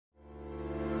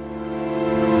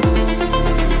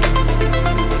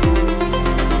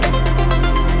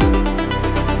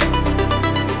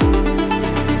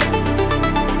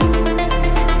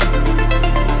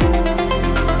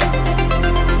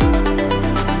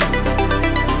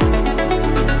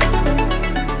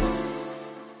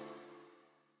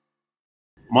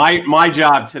My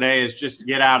job today is just to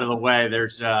get out of the way.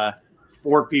 There's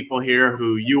 4 people here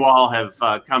who you all have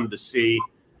come to see,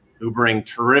 who bring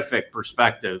terrific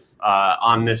perspective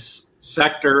on this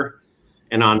sector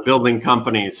and on building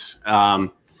companies. And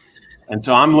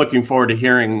so I'm looking forward to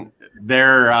hearing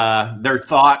their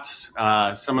thoughts,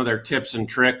 some of their tips and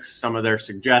tricks, some of their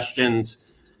suggestions,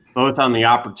 both on the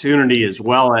opportunity as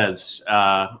well as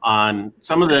on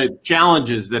some of the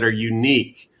challenges that are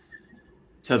unique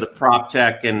to the prop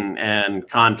tech and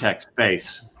context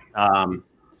space.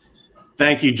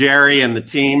 Thank you, Jerry and the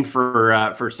team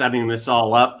for setting this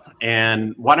all up.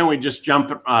 And why don't we just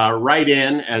jump right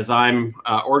in as I'm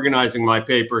organizing my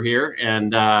paper here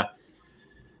and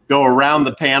go around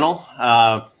the panel.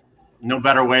 No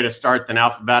better way to start than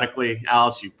alphabetically.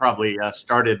 Alice, you probably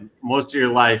started most of your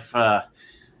life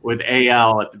with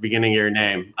AL at the beginning of your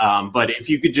name. But if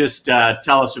you could just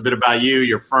tell us a bit about you,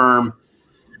 your firm,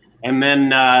 and then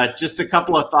just a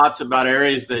couple of thoughts about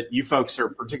areas that you folks are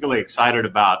particularly excited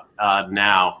about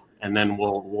now. And then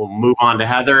we'll move on to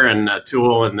Heather and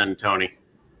Atul and then Tony.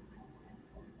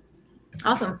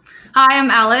 Awesome. Hi, I'm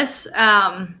Alice.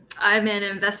 I'm an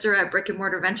investor at Brick and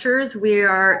Mortar Ventures. We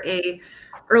are a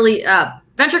early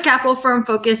venture capital firm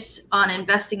focused on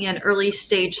investing in early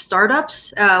stage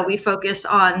startups. We focus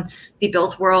on the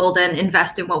built world and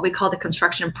invest in what we call the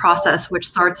construction process, which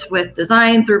starts with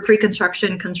design through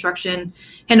pre-construction, construction,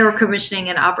 handover commissioning,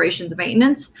 and operations and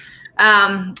maintenance.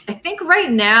 I think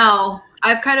right now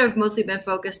I've kind of mostly been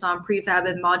focused on prefab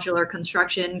and modular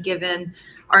construction, given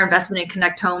our investment in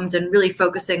Connect Homes and really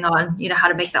focusing on how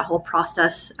to make that whole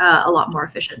process a lot more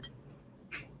efficient.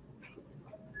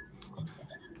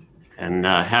 And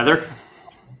Heather?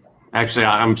 Actually,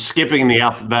 I'm skipping the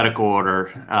alphabetical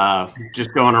order,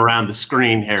 just going around the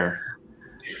screen here.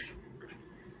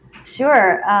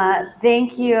 Sure.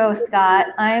 Thank you, Scott.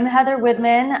 I'm Heather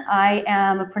Widman. I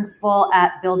am a principal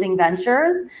at Building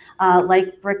Ventures.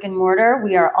 Like Brick and Mortar,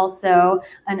 we are also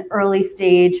an early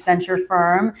stage venture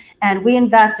firm, and we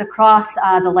invest across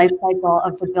the life cycle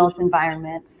of the built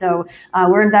environment. So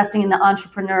we're investing in the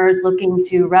entrepreneurs looking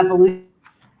to revolutionize,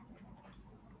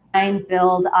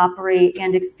 build, operate,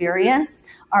 and experience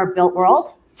our built world.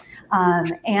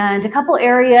 And a couple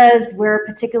areas we're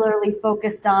particularly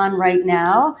focused on right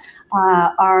now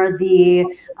are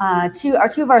two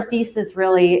of our theses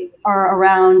really are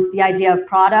around the idea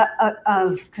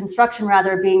of construction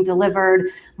rather being delivered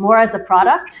more as a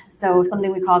product, so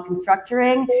something we call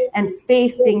constructoring, and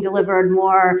space being delivered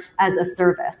more as a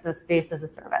service, so space as a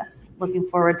service. Looking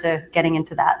forward to getting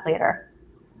into that later.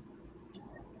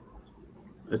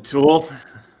 Atul?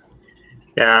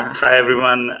 Yeah, hi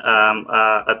everyone.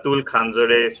 Atul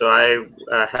Khanzode. So I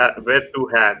wear 2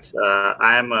 hats.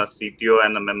 I am a CTO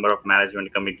and a member of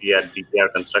management committee at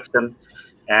DPR Construction,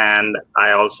 and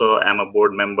I also am a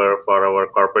board member for our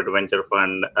corporate venture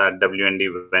fund, W&D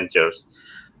Ventures.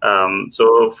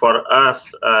 So for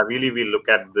us, really we look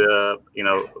at the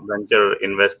venture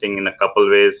investing in a couple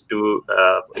ways. We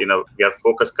are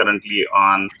focused currently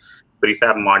on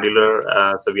prefab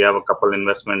modular. So we have a couple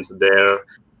investments there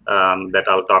that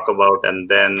I'll talk about. And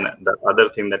then the other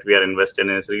thing that we are invested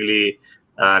in is really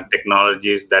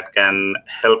technologies that can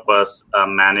help us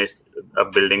manage a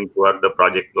building throughout the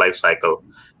project life cycle.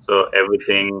 So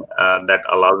everything that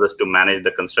allows us to manage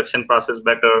the construction process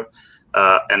better,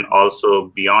 and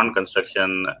also beyond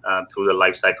construction through the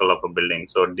life cycle of a building.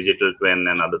 So digital twin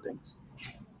and other things.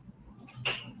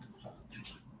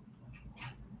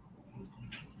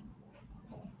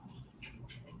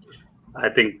 I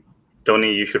think,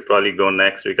 Tony, you should probably go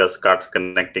next because Scott's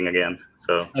connecting again.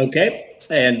 So okay,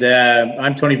 and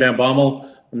I'm Tony Van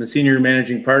Bommel. I'm the senior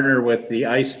managing partner with the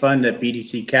ICE fund at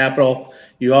BDC Capital.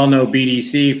 You all know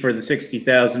BDC for the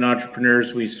 60,000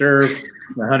 entrepreneurs we serve,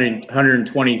 the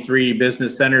 123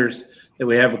 business centers that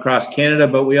we have across Canada,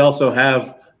 but we also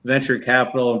have venture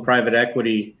capital and private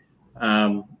equity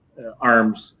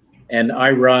arms. And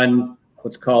I run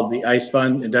what's called the ICE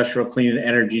Fund, Industrial Clean and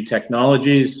Energy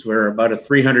Technologies. We're about a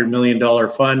 $300 million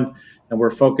fund, and we're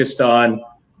focused on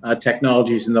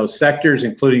technologies in those sectors,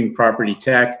 including property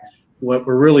tech. What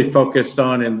we're really focused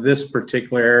on in this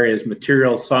particular area is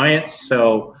material science.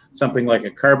 So something like a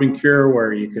carbon cure,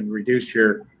 where you can reduce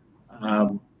your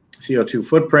CO2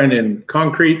 footprint in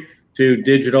concrete, to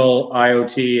digital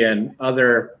IoT and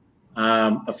other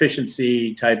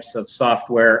efficiency types of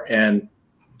software and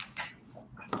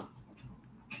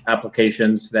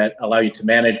applications that allow you to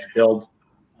manage, build,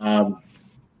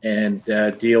 and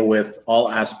deal with all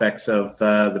aspects of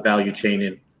the value chain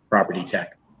in property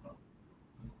tech.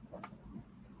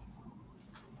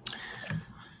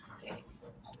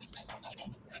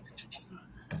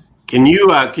 Can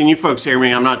you folks hear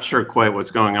me? I'm not sure quite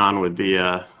what's going on with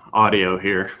the audio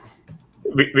here.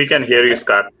 We can hear you,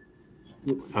 Scott.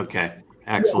 Okay,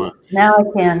 excellent. Now I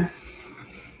can.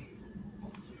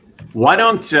 Why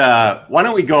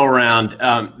don't we go around?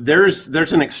 There's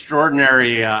an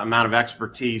extraordinary amount of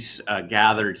expertise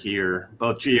gathered here,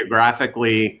 both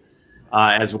geographically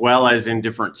as well as in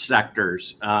different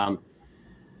sectors. And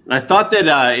I thought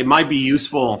that it might be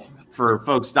useful for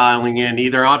folks dialing in,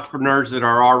 either entrepreneurs that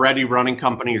are already running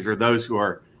companies or those who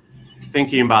are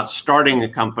thinking about starting a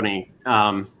company,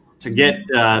 to get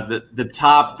the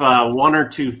top one or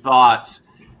two thoughts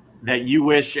that you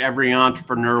wish every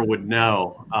entrepreneur would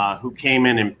know who came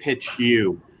in and pitched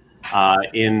you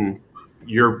in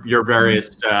your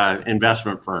various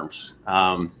investment firms.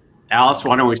 Alice,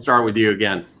 why don't we start with you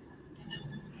again?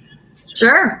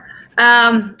 Sure.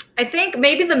 I think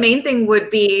maybe the main thing would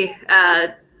be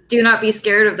do not be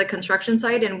scared of the construction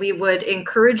site, and we would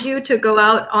encourage you to go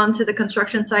out onto the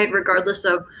construction site regardless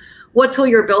of what tool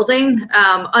you're building.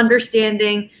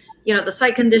 Understanding, the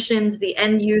site conditions, the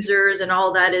end users, and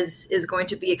all that is going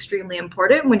to be extremely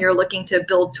important when you're looking to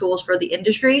build tools for the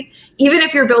industry. Even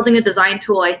if you're building a design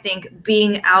tool, I think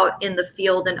being out in the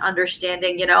field and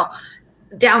understanding,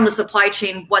 down the supply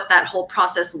chain, what that whole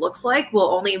process looks like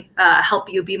will only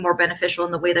help you be more beneficial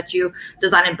in the way that you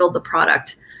design and build the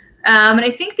product. And I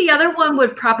think the other one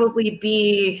would probably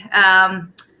be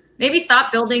maybe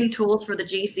stop building tools for the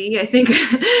GC. I think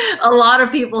a lot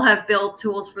of people have built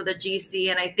tools for the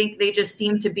GC, and I think they just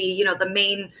seem to be, the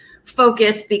main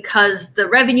focus because the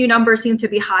revenue numbers seem to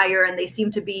be higher and they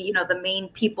seem to be, the main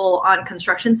people on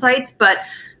construction sites. But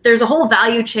there's a whole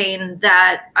value chain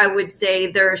that I would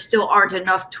say there still aren't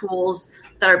enough tools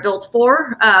that are built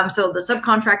for. So the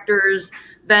subcontractors,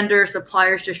 vendors,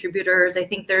 suppliers, distributors, I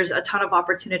think there's a ton of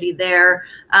opportunity there.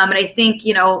 And I think,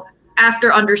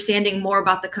 after understanding more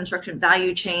about the construction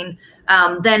value chain,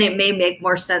 then it may make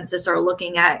more sense to start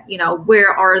looking at, where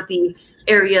are the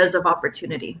areas of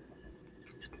opportunity.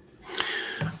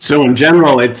 So in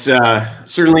general, it's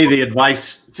certainly the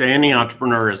advice to any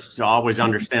entrepreneur is to always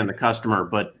understand the customer.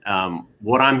 But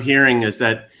what I'm hearing is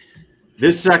that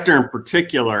this sector in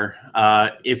particular,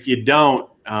 if you don't,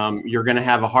 you're going to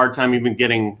have a hard time even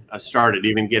getting started,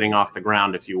 even getting off the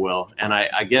ground, if you will. And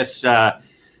I guess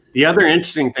the other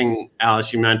interesting thing,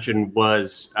 Alice, you mentioned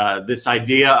was this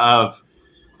idea of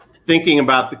thinking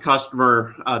about the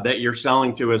customer that you're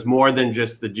selling to as more than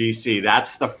just the GC.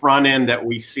 That's the front end that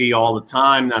we see all the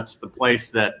time. That's the place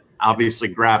that obviously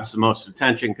grabs the most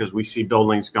attention because we see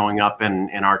buildings going up in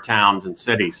our towns and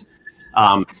cities.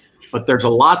 But there's a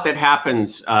lot that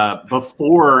happens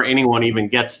before anyone even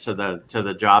gets to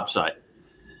the job site.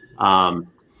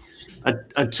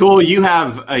 Atul, you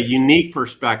have a unique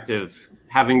perspective,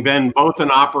 having been both an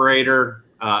operator,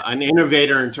 an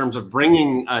innovator in terms of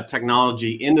bringing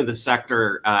technology into the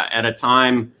sector at a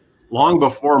time long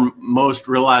before most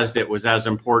realized it was as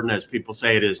important as people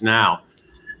say it is now,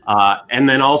 and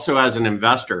then also as an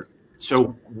investor.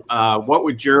 So what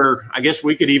would I guess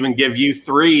we could even give you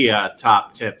three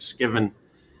top tips given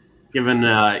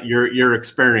your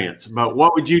experience, but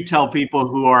what would you tell people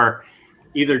who are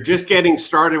either just getting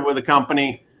started with a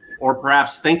company or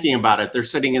perhaps thinking about it? They're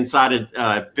sitting inside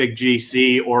a big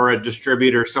GC or a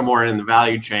distributor somewhere in the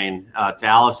value chain, to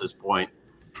Alice's point.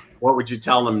 What would you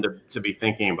tell them to be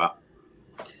thinking about?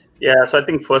 Yeah, so I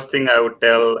think first thing I would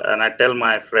tell, and I tell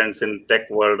my friends in tech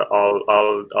world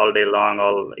all day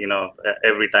long,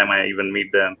 every time I even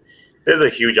meet them, there's a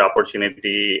huge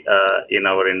opportunity in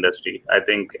our industry. I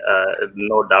think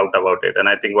no doubt about it. And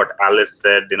I think what Alice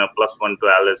said, +1 to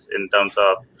Alice in terms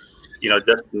of,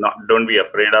 just don't be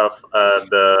afraid of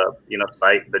the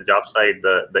site, the job site,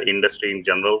 the industry in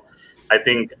general. I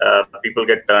think people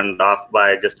get turned off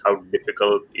by just how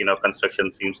difficult construction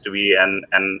seems to be, and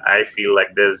I feel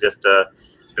like there's just a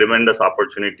tremendous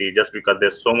opportunity just because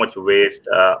there's so much waste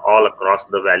all across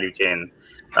the value chain.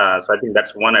 So I think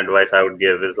that's one advice I would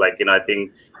give is like, I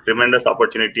think tremendous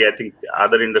opportunity. I think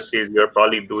other industries, you're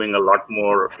probably doing a lot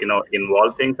more,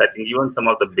 involved things. I think even some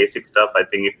of the basic stuff, I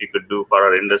think if you could do for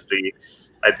our industry,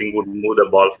 I think would move the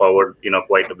ball forward,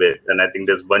 quite a bit. And I think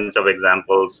there's a bunch of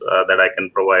examples that I can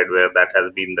provide where that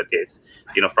has been the case,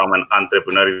 from an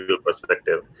entrepreneurial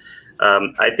perspective.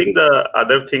 I think the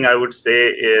other thing I would say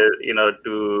is,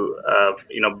 to,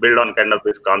 build on kind of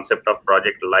this concept of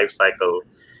project life cycle.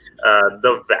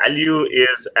 The value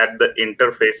is at the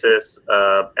interfaces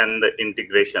and the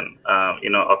integration,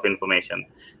 of information.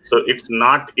 So it's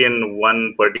not in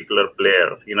one particular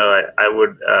player. I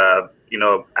would,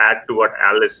 add to what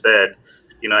Alice said.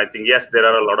 I think, yes, there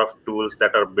are a lot of tools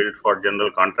that are built for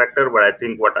general contractor, but I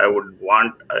think what I would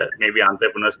want maybe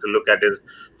entrepreneurs to look at is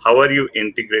how are you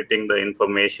integrating the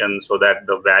information so that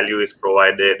the value is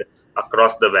provided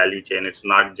across the value chain. It's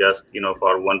not just,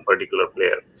 for one particular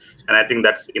player. And I think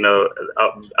that's,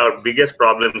 our biggest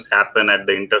problems happen at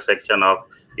the intersection of,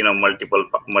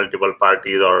 multiple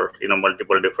parties or,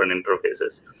 multiple different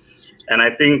interfaces. And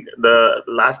I think the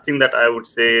last thing that I would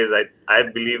say is I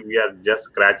believe we are just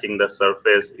scratching the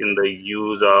surface in the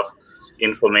use of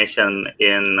information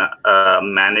in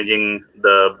managing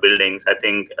the buildings. I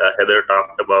think Heather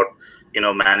talked about,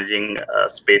 managing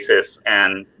spaces,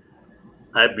 and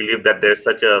I believe that there's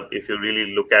if you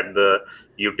really look at the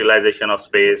utilization of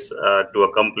space to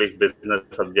accomplish business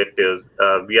objectives,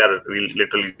 we are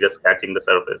literally just scratching the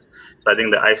surface. So I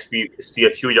think that I see a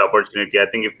huge opportunity. I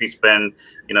think if we spend,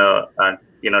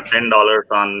 $10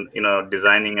 on,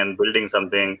 designing and building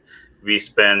something, we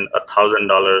spend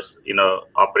 $1,000,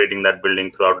 operating that building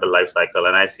throughout the life cycle.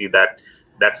 And I see that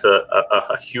that's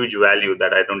a huge value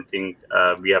that I don't think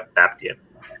we have tapped yet.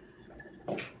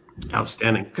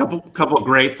 Outstanding. Couple of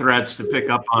great threads to pick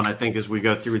up on, I think, as we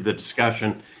go through the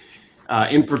discussion.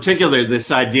 In particular, this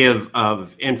idea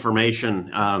of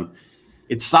information.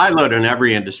 It's siloed in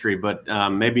every industry, but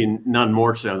maybe none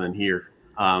more so than here.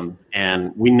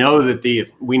 And we know that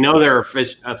there are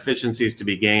efficiencies to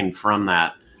be gained from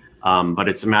that, but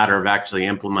it's a matter of actually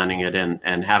implementing it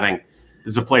and having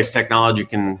this is a place technology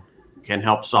can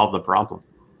help solve the problem.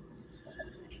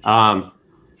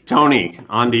 Tony,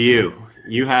 on to you.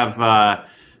 You have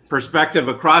perspective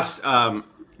across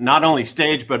not only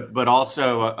stage, but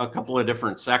also a couple of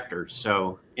different sectors.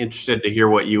 So interested to hear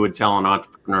what you would tell an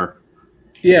entrepreneur.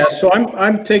 Yeah, so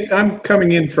I'm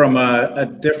coming in from a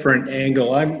different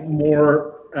angle. I'm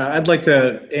more. I'd like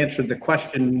to answer the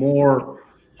question more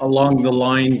along the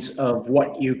lines of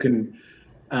what you can.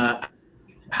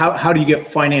 How do you get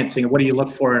financing? What do you look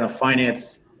for in a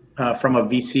finance? From a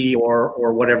VC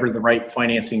or whatever the right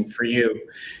financing for you.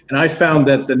 And I found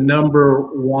that the number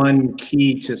one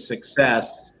key to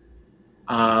success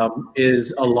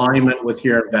is alignment with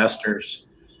your investors.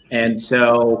 And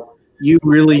so you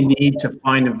really need to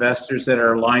find investors that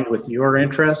are aligned with your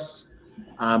interests.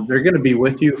 They're going to be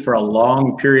with you for a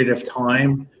long period of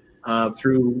time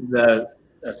through the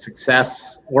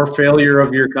success or failure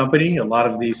of your company. A lot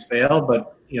of these fail,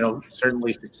 but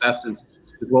certainly success is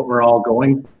what we're all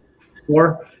going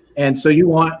for. And so you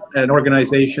want an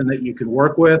organization that you can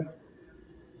work with,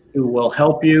 who will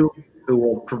help you, who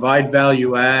will provide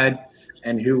value add,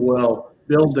 and who will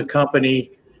build the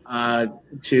company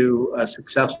to a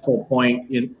successful point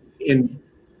in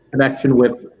connection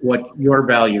with what your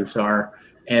values are.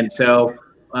 And so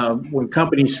when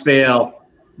companies fail,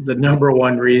 the number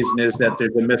one reason is that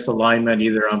there's a misalignment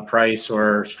either on price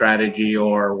or strategy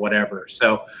or whatever.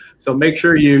 So make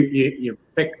sure you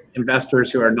pick investors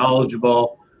who are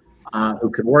knowledgeable, who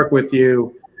can work with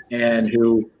you, and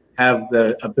who have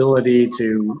the ability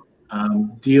to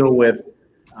deal with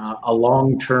a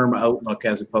long-term outlook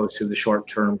as opposed to the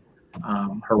short-term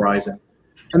horizon.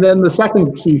 And then the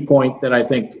second key point that I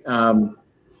think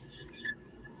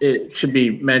it should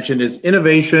be mentioned is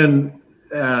innovation.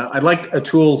 I like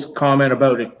Atul's comment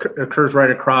about it occurs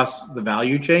right across the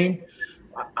value chain.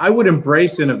 I would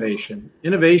embrace innovation.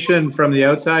 Innovation from the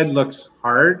outside looks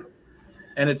hard,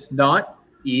 and it's not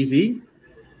easy.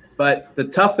 But the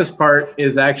toughest part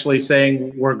is actually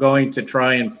saying we're going to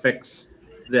try and fix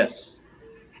this.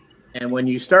 And when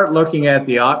you start looking at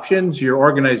the options, your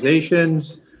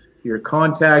organizations, your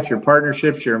contacts, your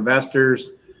partnerships, your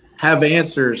investors have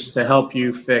answers to help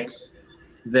you fix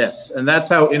this. And that's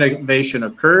how innovation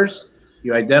occurs.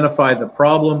 You identify the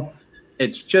problem.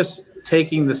 It's just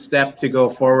taking the step to go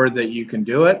forward that you can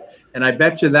do it. And I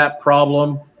bet you that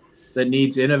problem that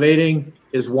needs innovating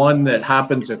is one that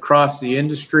happens across the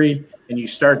industry, and you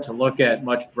start to look at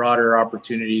much broader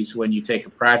opportunities when you take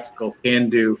a practical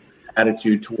can-do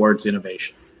attitude towards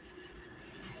innovation.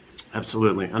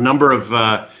 Absolutely. A number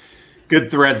of good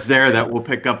threads there that we'll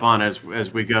pick up on as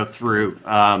we go through.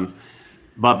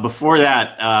 But before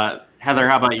that, Heather,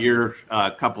 how about your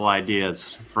couple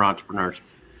ideas for entrepreneurs?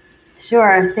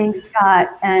 Sure. Thanks,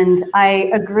 Scott. And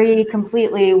I agree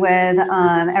completely with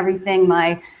everything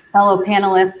my fellow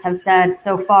panelists have said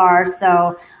so far.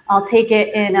 So I'll take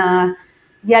it in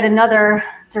yet another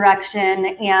direction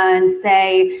and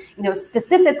say,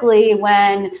 specifically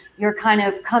when you're kind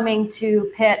of coming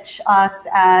to pitch us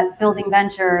at Building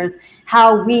Ventures,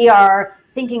 how we are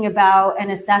thinking about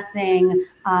and assessing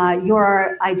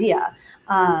your idea.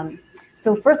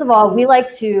 So first of all, we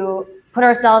like to put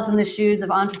ourselves in the shoes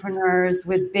of entrepreneurs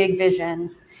with big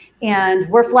visions, and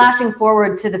we're flashing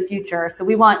forward to the future. So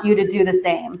we want you to do the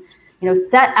same. You know,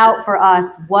 set out for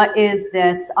us, what is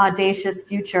this audacious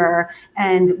future,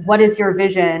 and what is your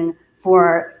vision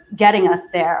for getting us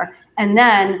there? And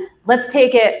then let's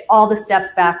take it all the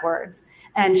steps backwards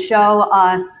and show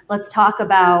us, let's talk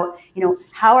about, you know,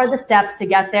 how are the steps to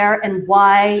get there and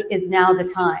why is now the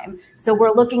time? So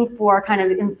we're looking for kind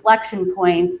of inflection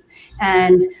points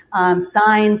and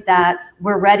signs that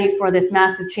we're ready for this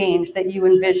massive change that you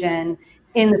envision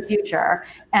in the future.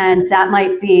 And that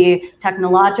might be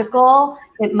technological.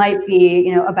 It might be,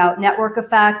 you know, about network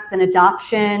effects and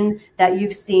adoption that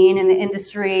you've seen in the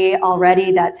industry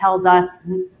already that tells us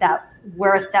that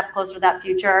we're a step closer to that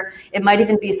future. It might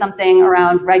even be something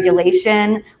around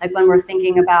regulation, like when we're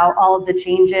thinking about all of the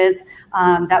changes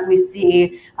that we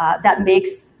see that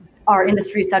makes our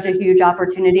industry such a huge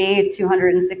opportunity,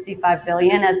 265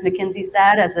 billion, as McKinsey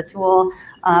said, as Atul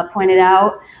pointed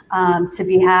out, to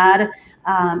be had.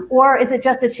 Or is it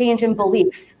just a change in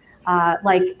belief?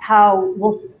 Like how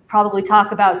we'll probably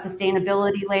talk about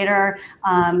sustainability later,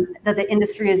 that the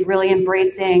industry is really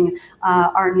embracing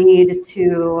our need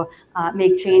to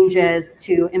make changes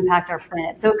to impact our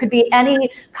planet. So it could be any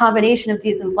combination of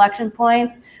these inflection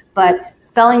points, but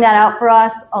spelling that out for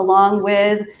us along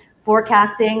with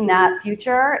forecasting that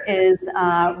future is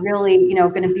really, you know,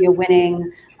 going to be a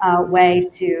winning way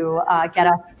to get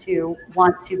us to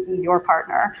want to be your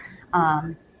partner.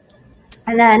 And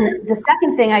then the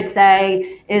second thing I'd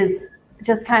say is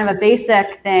just kind of a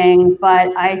basic thing,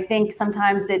 but I think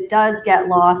sometimes it does get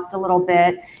lost a little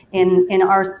bit in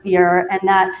our sphere, and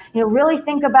that, you know, really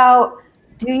think about,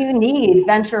 do you need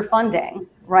venture funding,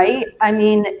 right? I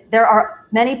mean, there are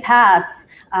many paths.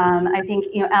 I think,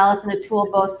 you know, Ellison and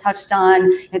Atul both touched on,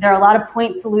 you know, there are a lot of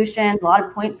point solutions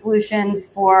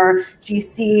for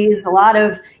GCs, a lot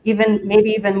of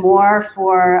maybe even more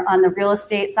for on the real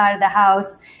estate side of the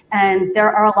house. And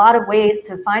there are a lot of ways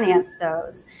to finance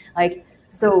those. Like,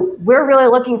 so we're really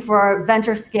looking for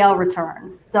venture scale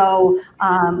returns. So,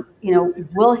 you know,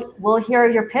 we'll hear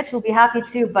your pitch. We'll be happy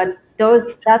to, but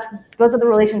those are the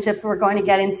relationships we're going to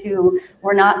get into.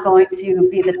 We're not going to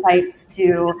be the types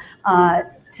to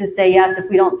say yes if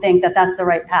we don't think that that's the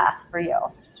right path for you.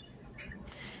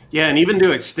 Yeah, and even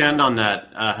to extend on that,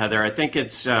 Heather, I think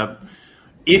it's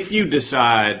if you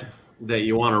decide that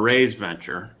you want to raise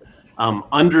venture,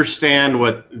 understand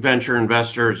what venture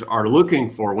investors are looking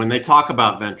for when they talk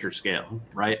about venture scale,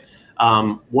 right?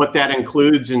 What that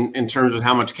includes in terms of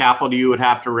how much capital you would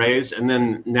have to raise, and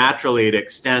then naturally it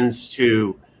extends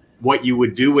to what you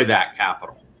would do with that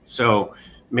capital. So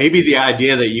maybe the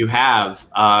idea that you have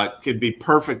could be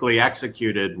perfectly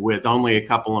executed with only a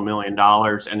couple of $1 million,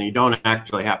 and you don't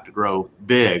actually have to grow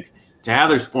big. To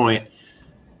Heather's point,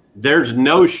 there's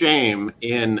no shame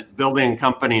in building a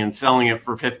company and selling it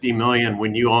for 50 million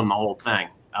when you own the whole thing,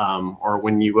 or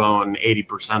when you own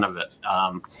 80% of it.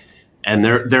 And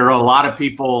there are a lot of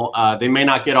people, they may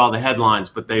not get all the headlines,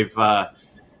 but they've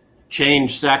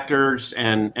changed sectors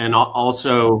and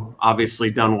also obviously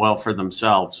done well for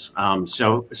themselves.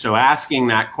 So asking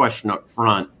that question up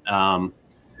front,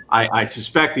 I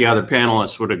suspect the other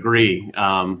panelists would agree,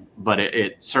 but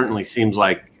it certainly seems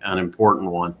like an important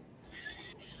one.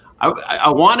 I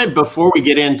wanted, before we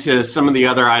get into some of the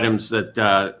other items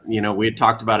that you know, we had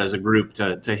talked about as a group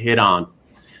to hit on,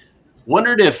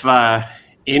 wondered if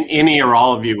any or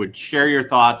all of you would share your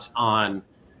thoughts on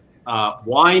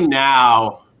why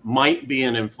now might be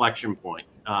an inflection point.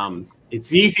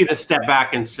 It's easy to step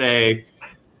back and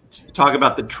talk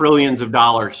about the trillions of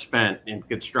dollars spent in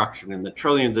construction and the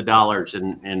trillions of dollars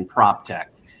in prop tech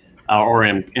or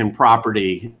in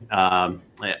property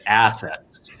assets.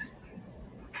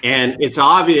 And it's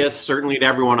obvious, certainly to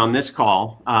everyone on this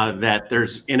call, that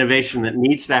there's innovation that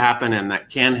needs to happen and that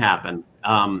can happen.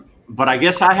 But I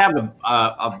guess I have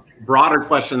a broader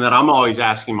question that I'm always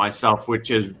asking myself, which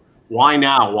is, why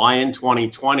now? Why in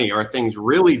 2020? Are things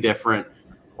really different?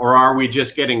 Or are we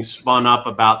just getting spun up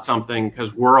about something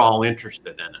because we're all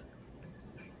interested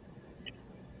in it?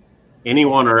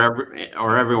 Anyone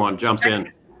or everyone jump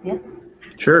in. Yeah.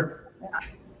 Sure.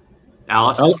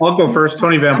 Alice? I'll go first.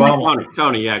 Tony Van Bommel.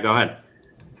 Tony, yeah, go ahead.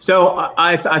 So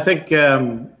I think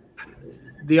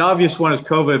the obvious one is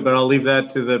COVID, but I'll leave that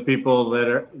to the people that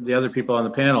are the other people on the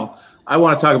panel. I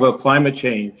want to talk about climate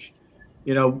change.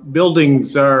 You know,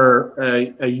 buildings are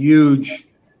a huge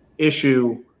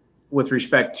issue with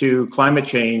respect to climate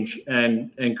change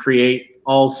and create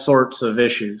all sorts of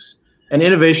issues. And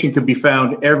innovation could be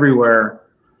found everywhere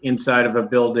inside of a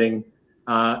building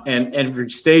and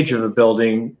every stage of a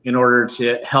building in order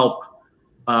to help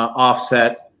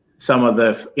offset some of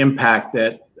the impact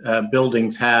that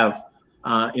buildings have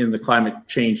in the climate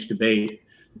change debate.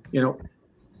 You know,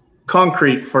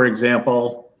 concrete, for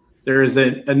example, there is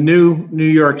a new New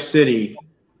York City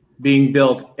being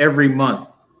built every month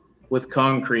with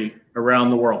concrete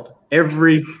around the world.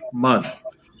 Every month.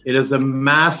 It is a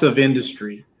massive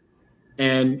industry.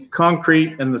 And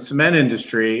concrete and the cement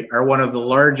industry are one of the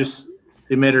largest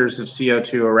emitters of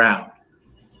CO2 around.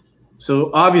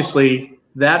 So obviously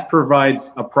that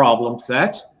provides a problem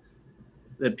set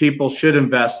that people should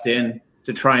invest in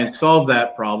to try and solve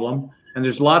that problem. And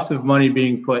there's lots of money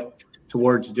being put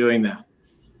towards doing that.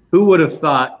 Who would have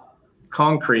thought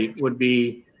concrete would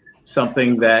be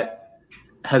something that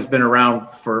has been around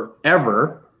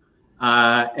forever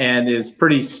and is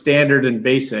pretty standard and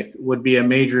basic, would be a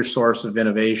major source of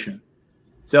innovation.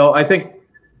 So I think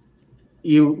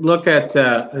you look at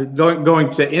going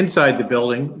to inside the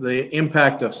building, the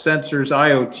impact of sensors,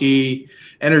 IoT,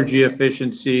 energy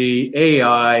efficiency,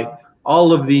 AI,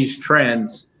 all of these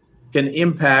trends can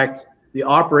impact the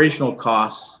operational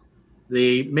costs,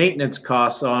 the maintenance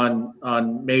costs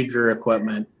on major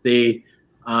equipment, the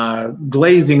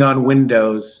glazing on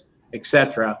windows,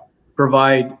 etc.,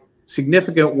 provide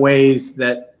significant ways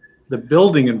that the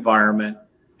building environment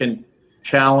can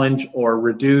challenge or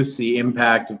reduce the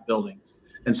impact of buildings.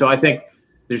 And so I think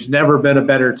there's never been a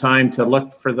better time to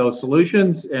look for those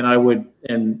solutions.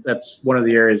 And that's one of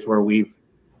the areas where we've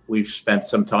spent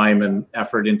some time and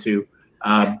effort into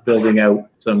building out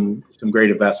some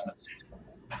great investments.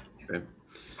 Okay.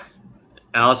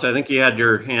 Alice, I think you had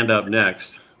your hand up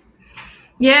next.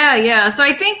 Yeah. So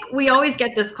I think we always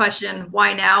get this question,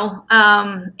 why now?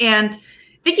 And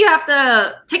I think you have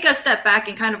to take a step back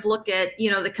and kind of look at,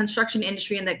 the construction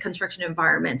industry and the construction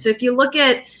environment. So if you look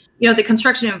at, the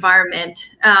construction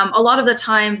environment, a lot of the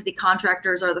times the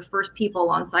contractors are the first people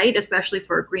on site, especially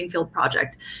for a greenfield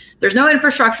project. There's no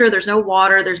infrastructure, there's no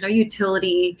water, there's no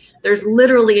utility, there's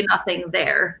literally nothing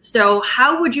there. So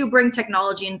how would you bring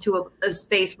technology into a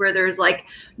space where there's like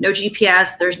no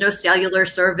GPS, there's no cellular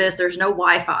service, there's no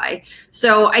Wi-Fi?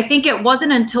 So I think it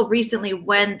wasn't until recently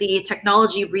when the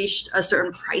technology reached a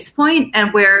certain price point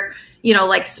and where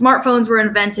like smartphones were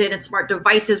invented and smart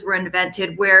devices were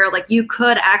invented where like you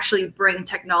could actually bring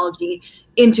technology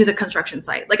into the construction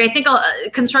site. Like I think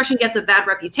construction gets a bad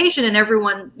reputation and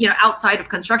everyone, outside of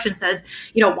construction says,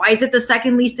 why is it the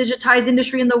second least digitized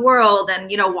industry in the world? And,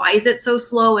 why is it so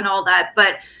slow and all that?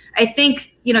 But I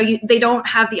think, they don't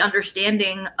have the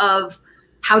understanding of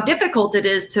how difficult it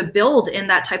is to build in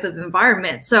that type of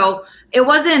environment. So it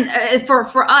wasn't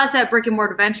for us at Brick and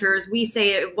Mortar Ventures, we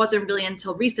say it wasn't really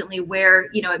until recently where,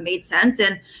 it made sense.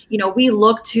 And, we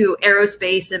look to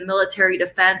aerospace and military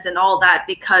defense and all that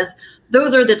because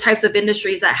those are the types of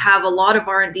industries that have a lot of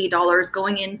R&D dollars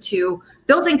going into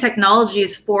building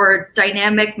technologies for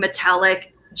dynamic, metallic,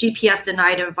 GPS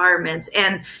denied environments.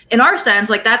 And in our sense,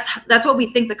 like that's what we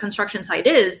think the construction site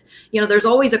is. There's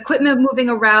always equipment moving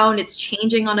around, it's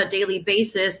changing on a daily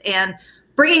basis, and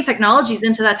bringing technologies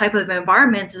into that type of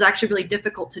environment is actually really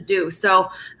difficult to do. So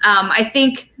I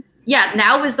think,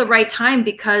 now is the right time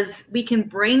because we can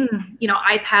bring,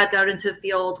 iPads out into the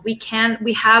field. We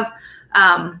have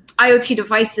IoT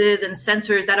devices and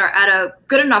sensors that are at a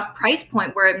good enough price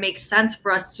point where it makes sense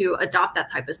for us to adopt that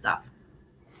type of stuff.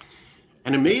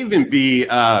 And it may even be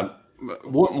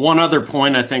one other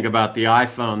point I think about the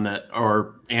iPhone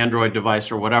or Android device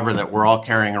or whatever that we're all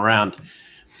carrying around.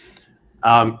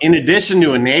 In addition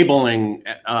to enabling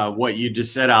what you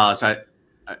just said, Alice,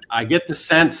 I get the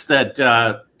sense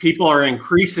that people are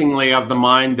increasingly of the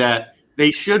mind that they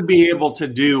should be able to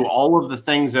do all of the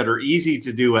things that are easy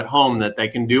to do at home that they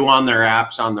can do on their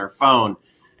apps on their phone.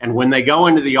 And when they go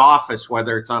into the office,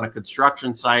 whether it's on a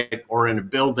construction site or in a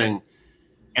building,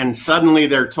 and suddenly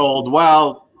they're told,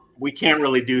 well, we can't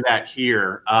really do that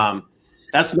here.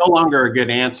 That's no longer a good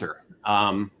answer.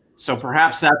 So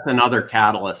perhaps that's another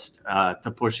catalyst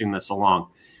to pushing this along.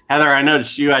 Heather, I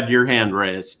noticed you had your hand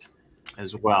raised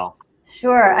as well.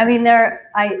 Sure. I mean,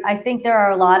 I think there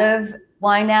are a lot of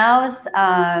why nows.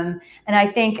 And I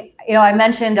think, I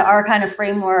mentioned our kind of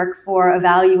framework for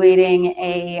evaluating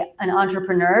an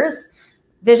entrepreneur's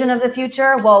vision of the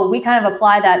future. Well, we kind of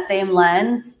apply that same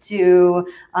lens to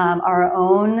our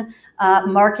own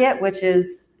market, which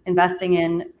is investing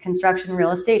in construction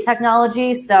real estate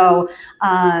technology. So,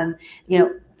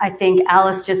 I think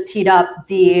Alice just teed up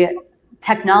the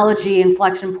technology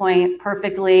inflection point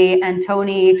perfectly. And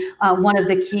Tony, one of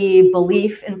the key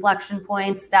belief inflection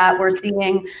points that we're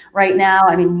seeing right now,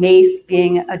 I mean, Mace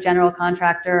being a general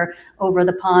contractor over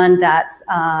the pond that's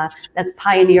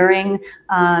pioneering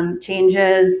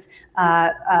changes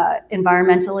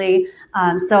environmentally.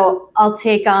 So I'll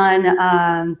take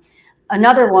on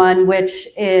another one, which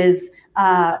is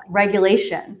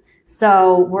regulation.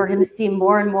 So we're going to see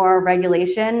more and more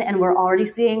regulation, and we're already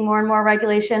seeing more and more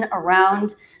regulation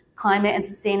around climate and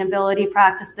sustainability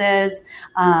practices,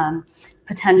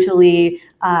 potentially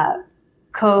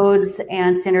codes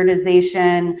and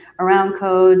standardization around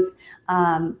codes,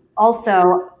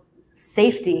 also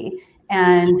safety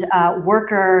and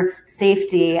worker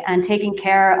safety and taking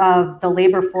care of the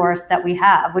labor force that we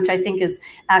have, which I think is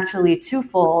actually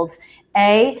twofold.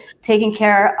 A, taking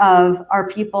care of our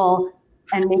people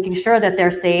and making sure that they're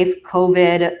safe,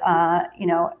 COVID,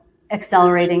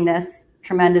 accelerating this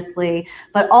tremendously,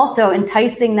 but also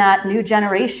enticing that new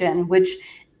generation, which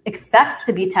expects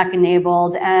to be tech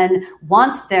enabled and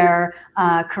wants their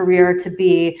career to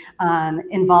be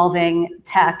involving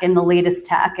tech and the latest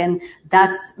tech. And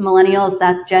that's millennials,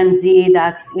 that's Gen Z,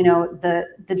 that's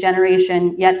the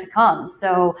generation yet to come.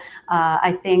 So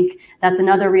I think that's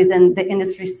another reason the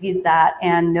industry sees that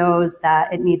and knows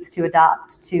that it needs to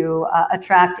adopt to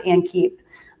attract and keep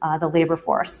the labor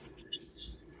force.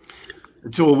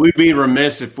 Atul, we'd be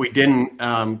remiss if we didn't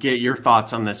get your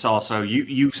thoughts on this also.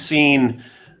 You've seen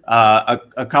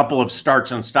a couple of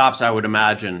starts and stops, I would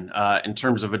imagine, in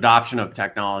terms of adoption of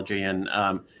technology. And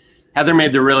Heather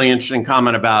made the really interesting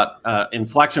comment about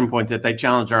inflection point that they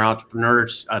challenge our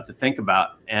entrepreneurs to think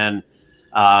about. And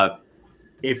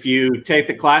if you take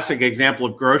the classic example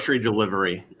of grocery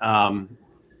delivery,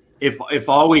 if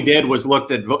all we did was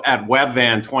looked at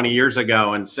Webvan 20 years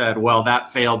ago and said, well, that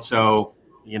failed, so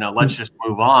let's just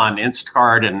move on,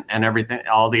 Instacart and everything,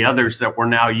 all the others that we're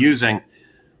now using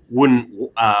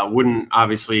wouldn't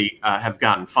obviously have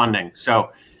gotten funding.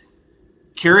 So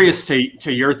curious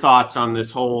to your thoughts on this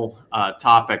whole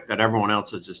topic that everyone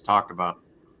else has just talked about.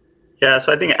 Yeah,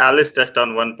 so I think Alice touched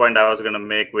on one point I was going to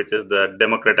make, which is the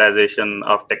democratization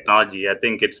of technology. I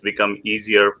think it's become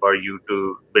easier for you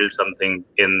to build something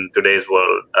in today's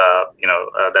world.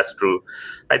 That's true.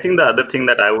 I think the other thing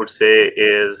that I would say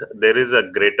is there is a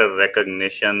greater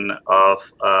recognition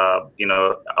of,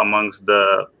 amongst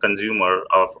the consumer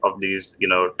of these,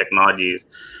 technologies,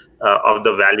 of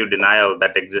the value denial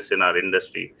that exists in our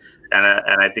industry. And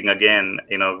I think, again,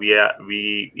 we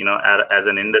as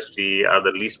an industry are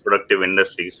the least productive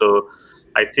industry. So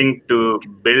I think to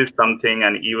build something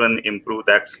and even improve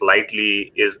that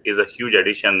slightly is a huge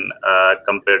addition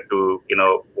compared to,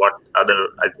 what other,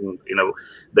 I think,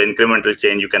 the incremental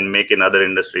change you can make in other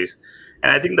industries.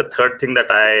 And I think the third thing that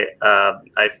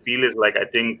I feel is I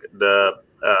think the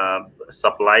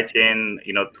supply chain,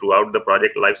 throughout the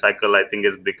project lifecycle, I think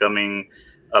is becoming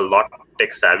a lot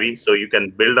tech savvy. So you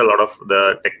can build a lot of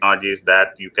the technologies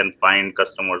that you can find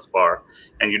customers for,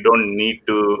 and you don't need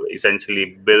to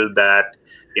essentially build that.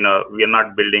 We are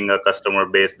not building a customer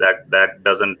base that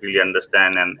doesn't really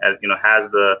understand and has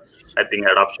the, I think,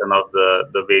 adoption of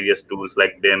the various tools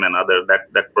like BIM and other,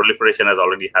 that proliferation has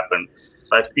already happened.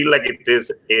 So I feel like it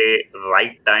is a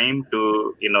right time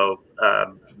to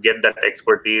get that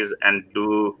expertise and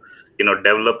do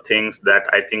develop things that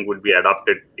I think would be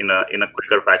adopted in a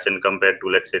quicker fashion compared to,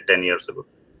 let's say, 10 years ago.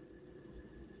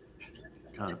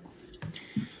 Got it.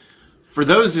 For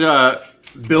those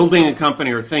building a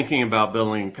company or thinking about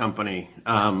building a company,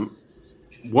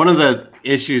 one of the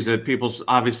issues that people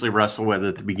obviously wrestle with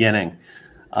at the beginning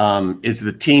is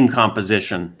the team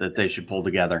composition that they should pull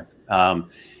together.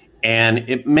 And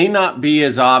it may not be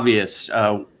as obvious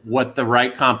what the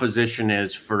right composition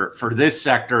is for this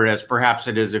sector as perhaps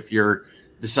it is if you're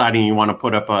deciding you want to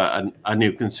put up a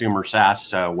new consumer SaaS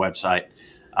website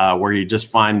where you just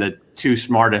find the two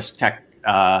smartest tech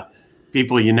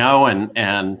people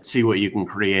and see what you can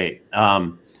create.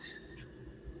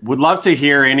 Would love to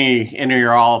hear any of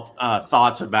your all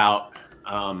thoughts about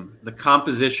the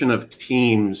composition of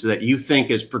teams that you think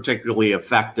is particularly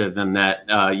effective and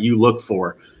that you look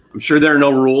for. I'm sure there are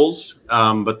no rules,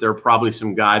 but there are probably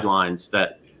some guidelines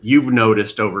that you've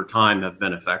noticed over time have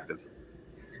been effective.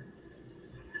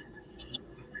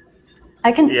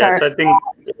 I can start. Yeah, so I think,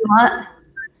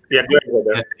 yeah,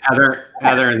 go ahead.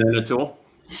 Heather, and then Atul.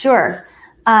 Sure.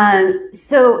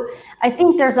 So I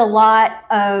think there's a lot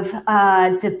of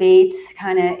debate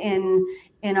kind of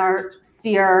in our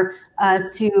sphere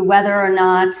as to whether or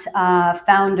not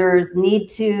founders need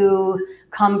to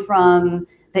come from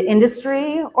the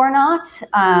industry or not.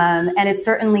 And it's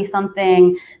certainly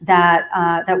something that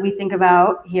that we think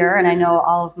about here, and I know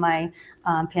all of my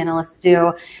panelists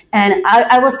do. And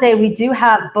I will say we do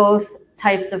have both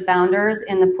types of founders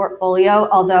in the portfolio,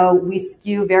 although we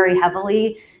skew very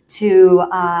heavily to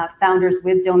founders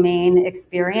with domain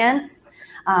experience.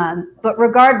 But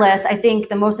regardless, I think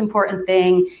the most important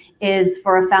thing is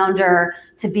for a founder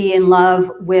to be in love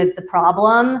with the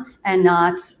problem and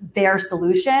not their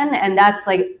solution. And that's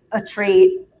like a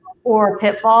trait or a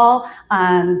pitfall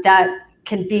that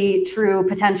can be true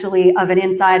potentially of an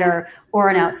insider or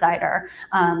an outsider.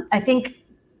 I think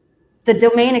the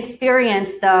domain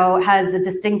experience, though, has a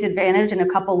distinct advantage in a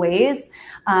couple ways.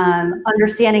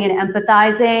 Understanding and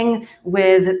empathizing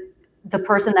with the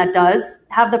person that does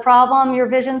have the problem your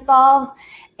vision solves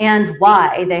and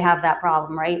why they have that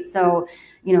problem, right? So,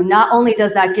 you know, not only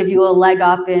does that give you a leg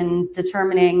up in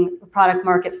determining product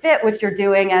market fit, which you're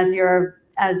doing as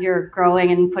you're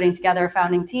growing and putting together a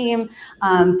founding team,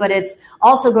 but it's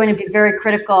also going to be very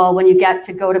critical when you get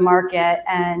to go to market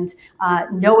and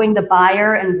knowing the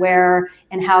buyer and where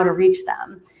and how to reach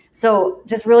them. So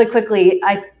just really quickly,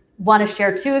 I want to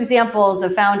share two examples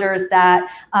of founders that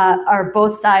are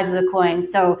both sides of the coin.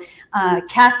 So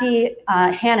Kathy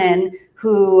Hannon,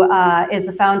 who is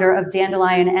the founder of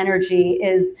Dandelion Energy,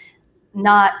 is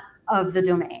not of the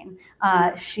domain.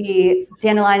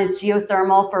 Dandelion is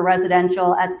geothermal for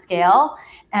residential at scale.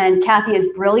 And Kathy is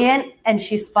brilliant, and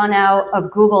she spun out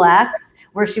of Google X,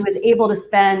 where she was able to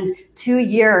spend 2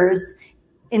 years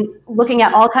in looking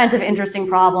at all kinds of interesting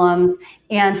problems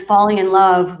and falling in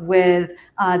love with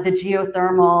the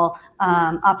geothermal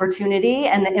opportunity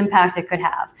and the impact it could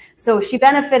have. So she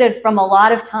benefited from a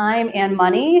lot of time and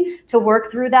money to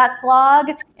work through that slog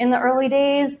in the early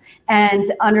days and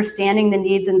understanding the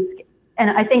needs and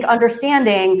I think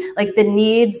understanding like the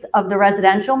needs of the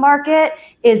residential market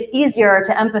is easier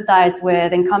to empathize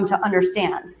with and come to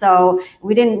understand. So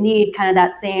we didn't need kind of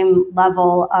that same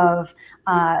level of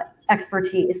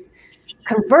expertise.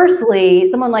 Conversely,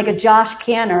 someone like a Josh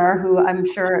Canner, who I'm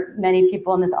sure many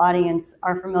people in this audience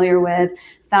are familiar with,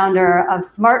 founder of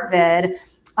SmartVid,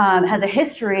 has a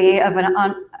history of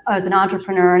as an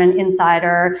entrepreneur and an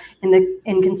insider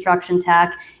in construction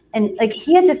tech. And like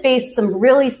he had to face some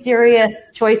really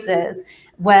serious choices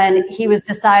when he was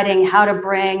deciding how to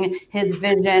bring his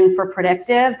vision for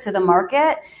predictive to the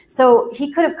market. So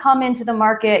he could have come into the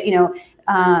market, you know,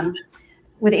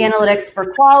 with analytics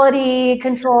for quality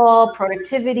control,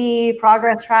 productivity,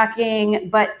 progress tracking,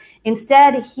 but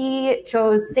instead he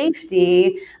chose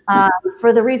safety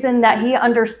for the reason that he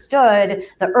understood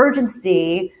the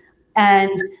urgency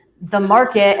and the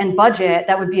market and budget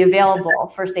that would be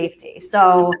available for safety.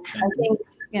 So I think,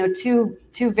 you know, two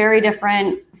very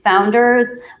different founders,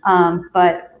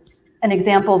 but an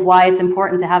example of why it's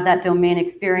important to have that domain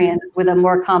experience with a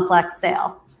more complex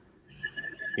sale.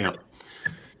 Yeah.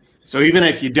 So even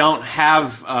if you don't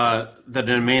have the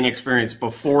domain experience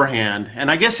beforehand, and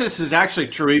I guess this is actually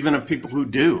true even of people who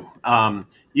do,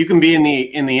 you can be in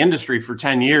the industry for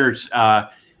 10 years,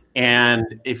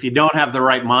 and if you don't have the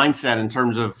right mindset in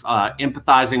terms of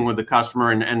empathizing with the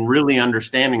customer and really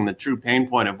understanding the true pain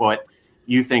point of what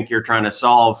you think you're trying to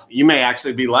solve, you may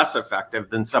actually be less effective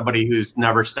than somebody who's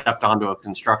never stepped onto a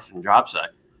construction job site.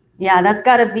 Yeah, that's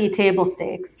got to be table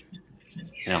stakes.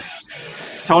 Yeah.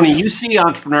 Tony, you see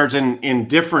entrepreneurs in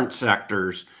different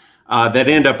sectors that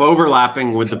end up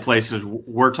overlapping with the places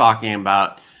we're talking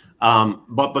about.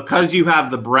 But because you have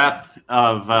the breadth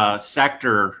of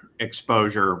sector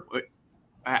exposure,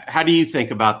 how do you think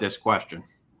about this question?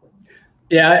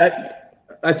 Yeah,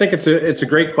 I think it's a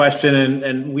great question,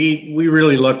 and we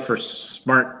really look for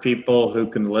smart people who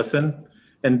can listen.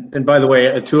 And by the way,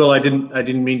 Atul, I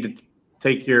didn't mean to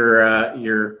take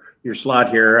your slot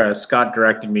here. Scott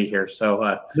directed me here,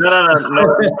 so No.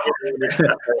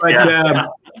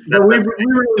 But we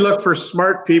really look for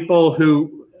smart people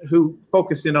who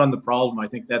focus in on the problem. I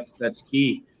think that's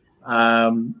key.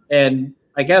 And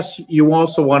I guess you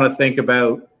also want to think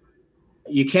about,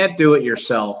 you can't do it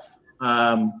yourself.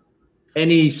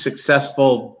 Any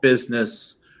successful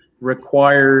business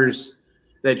requires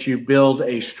that you build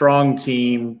a strong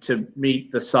team to meet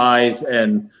the size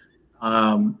and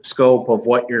scope of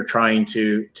what you're trying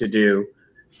to do.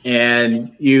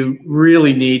 And you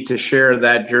really need to share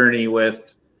that journey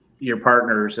with your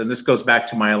partners. And this goes back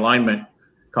to my alignment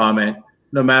comment,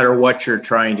 no matter what you're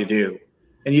trying to do.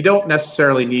 And you don't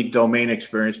necessarily need domain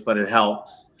experience, but it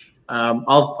helps.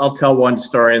 I'll tell one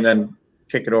story and then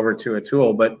kick it over to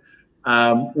Atul. But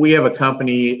we have a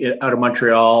company out of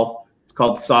Montreal. It's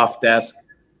called Softdesk.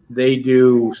 They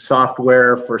do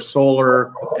software for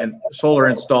solar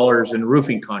installers and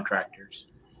roofing contractors.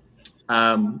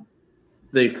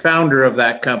 The founder of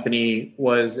that company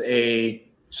was a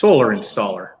solar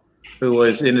installer who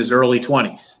was in his early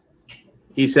 20s.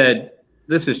 He said,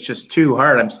 "This is just too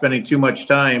hard. I'm spending too much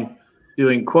time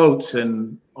doing quotes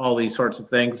and all these sorts of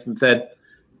things," and said,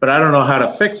 "But I don't know how to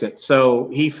fix it." So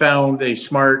he found a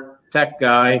smart tech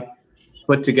guy,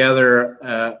 put together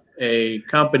a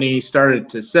company, started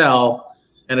to sell,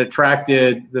 and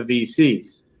attracted the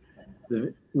VCs.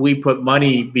 We put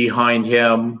money behind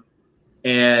him,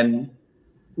 and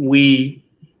we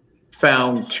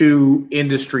found 2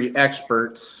 industry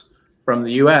experts from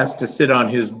the US to sit on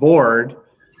his board,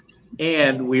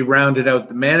 and we rounded out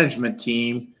the management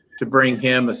team to bring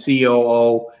him a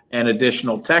COO and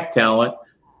additional tech talent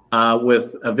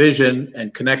with a vision,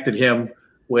 and connected him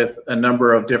with a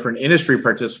number of different industry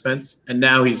participants. And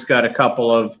now he's got a couple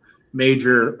of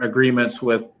major agreements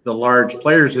with the large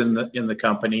players in the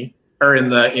company, or in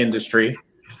the industry.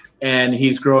 And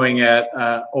he's growing at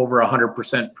over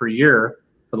 100% per year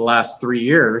for the last 3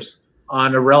 years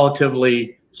on a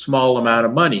relatively small amount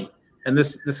of money. And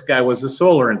this guy was a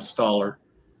solar installer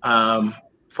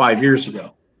 5 years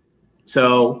ago.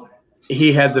 So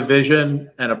he had the vision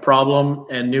and a problem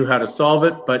and knew how to solve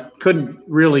it, but couldn't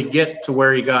really get to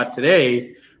where he got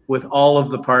today with all of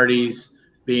the parties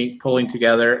pulling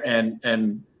together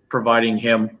and providing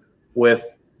him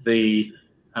with the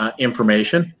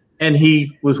information. And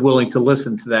he was willing to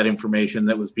listen to that information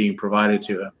that was being provided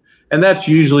to him. And that's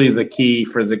usually the key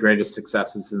for the greatest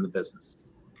successes in the business.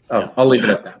 Oh, I'll leave it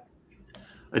at that.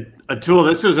 Atul,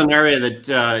 this is an area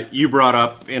that you brought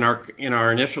up in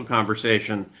our initial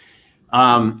conversation,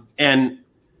 and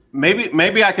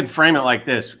maybe I could frame it like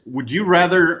this: would you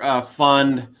rather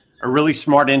fund a really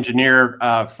smart engineer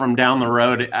from down the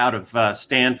road out of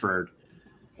Stanford,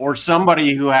 or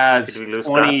somebody who has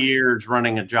 20 years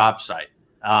running a job site?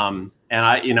 And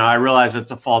I realize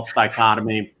it's a false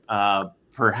dichotomy,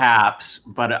 perhaps,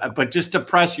 but just to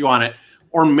press you on it,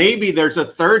 or maybe there's a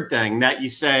third thing that you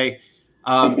say.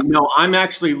 No, I'm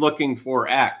actually looking for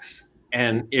X.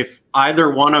 And if either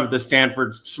one of the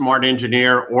Stanford smart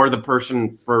engineer or the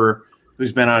person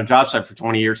who's been on a job site for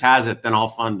 20 years has it, then I'll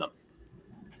fund them.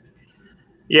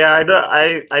 Yeah,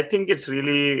 I think it's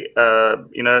really,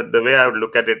 the way I would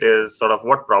look at it is sort of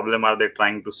what problem are they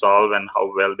trying to solve and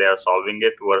how well they are solving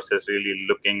it, versus really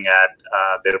looking at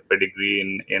their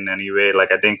pedigree in any way.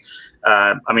 Like, I think,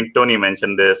 Tony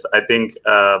mentioned this. I think,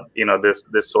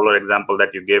 this solar example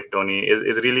that you gave, Tony,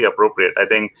 is really appropriate. I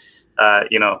think,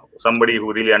 somebody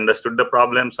who really understood the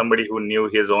problem, somebody who knew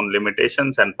his own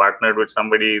limitations and partnered with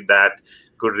somebody that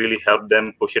could really help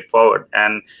them push it forward.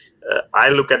 And I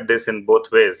look at this in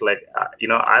both ways. Like,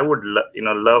 I would,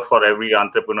 love for every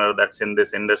entrepreneur that's in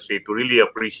this industry to really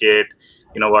appreciate,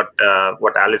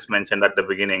 what Alice mentioned at the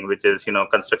beginning, which is,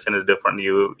 construction is different.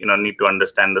 You need to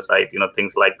understand the site,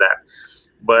 things like that.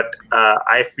 But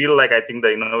I feel like I think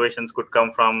the innovations could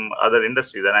come from other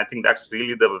industries. And I think that's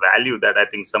really the value that I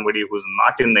think somebody who's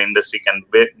not in the industry can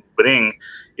bring,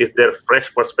 is their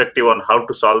fresh perspective on how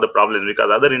to solve the problems.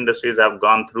 Because other industries have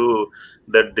gone through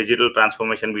the digital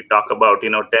transformation we talk about,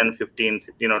 10, 15,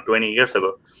 20 years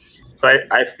ago. So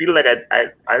I feel like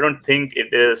I don't think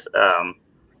it is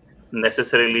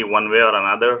necessarily one way or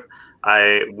another.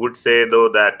 I would say, though,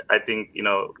 that I think,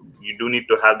 you do need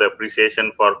to have the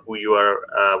appreciation for who you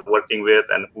are working with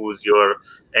and who's your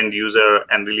end user,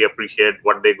 and really appreciate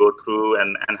what they go through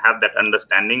and have that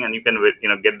understanding. And you can,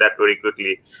 get that very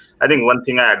quickly. I think one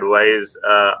thing I advise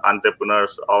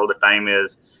entrepreneurs all the time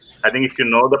is, I think if you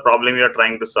know the problem you're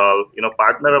trying to solve,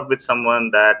 partner up with someone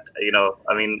that,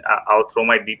 I'll throw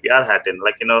my DPR hat in,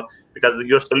 because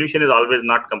your solution is always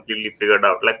not completely figured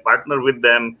out. Like, partner with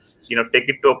them, take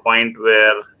it to a point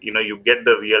where, you get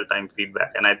the real time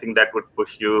feedback. And I think that would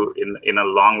push you in a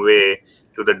long way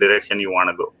to the direction you want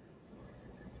to go.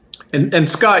 And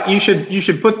Scott, you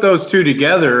should put those two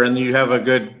together, and you have a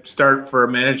good start for a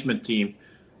management team.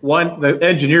 One, the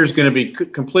engineer is going to be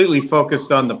completely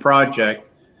focused on the project,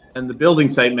 and the building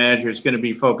site manager is going to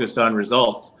be focused on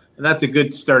results. And that's a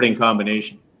good starting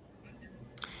combination.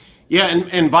 Yeah,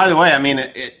 and by the way,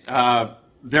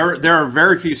 there are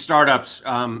very few startups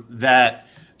that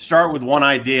start with one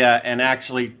idea and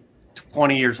actually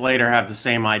 20 years later have the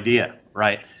same idea,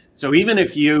 right? So even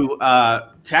if you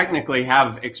technically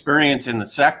have experience in the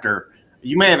sector,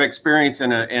 you may have experience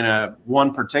in a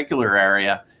one particular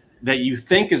area that you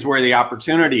think is where the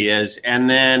opportunity is, and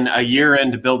then a year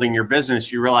into building your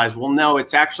business, you realize, well, no,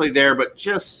 it's actually there, but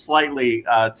just slightly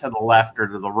to the left or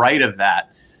to the right of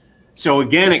that. So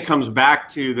again, it comes back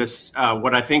to this,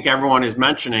 what I think everyone is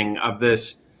mentioning of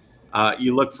this,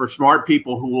 you look for smart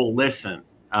people who will listen.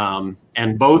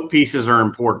 And both pieces are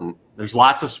important. There's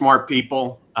lots of smart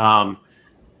people.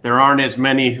 There aren't as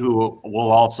many who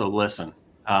will also listen.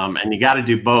 And you got to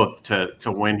do both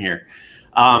to win here.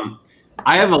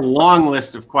 I have a long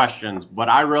list of questions, but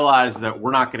I realize that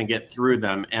we're not going to get through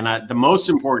them. And the most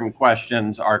important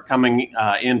questions are coming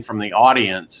in from the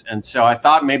audience. And so I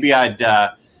thought maybe I'd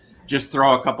just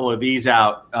throw a couple of these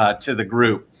out to the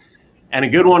group. And a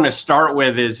good one to start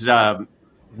with is,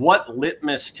 what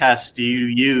litmus test do you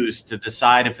use to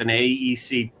decide if an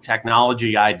AEC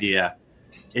technology idea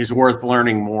is worth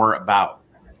learning more about?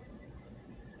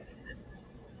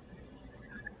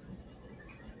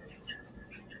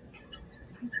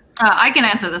 I can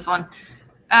answer this one.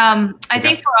 I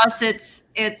think for us,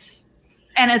 it's,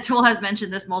 and Atul has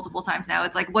mentioned this multiple times now,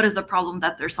 it's like, what is the problem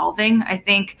that they're solving? I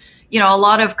think, a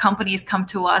lot of companies come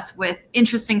to us with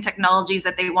interesting technologies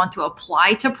that they want to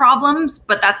apply to problems,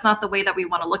 but that's not the way that we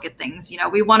want to look at things.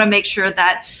 We want to make sure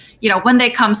that, when they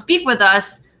come speak with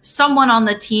us, someone on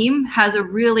the team has a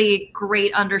really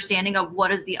great understanding of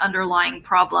what is the underlying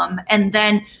problem, and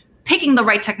then picking the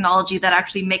right technology that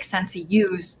actually makes sense to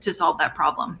use to solve that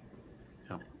problem.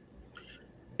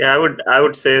 Yeah, I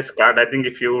would say, Scott, I think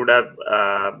if you would have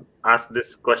asked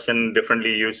this question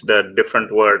differently, used a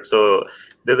different word. So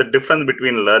there's a difference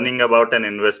between learning about and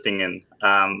investing in.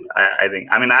 I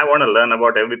think, I want to learn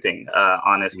about everything,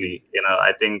 honestly.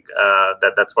 I think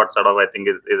that's what sort of I think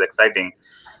is exciting.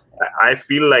 I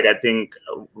feel like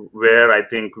where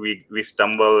we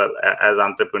stumble as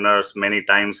entrepreneurs many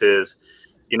times is,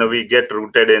 we get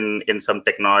rooted in some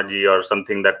technology or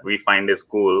something that we find is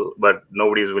cool, but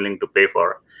nobody is willing to pay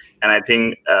for. And I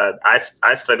think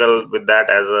I struggle with that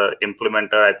as a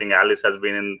implementer. I think Alice has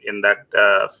been in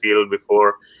that field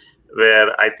before,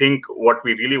 where I think what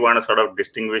we really want to sort of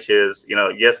distinguish is,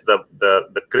 yes,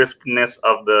 the crispness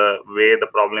of the way the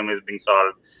problem is being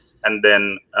solved, and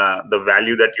then the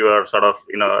value that you are sort of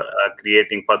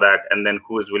creating for that, and then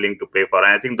who is willing to pay for.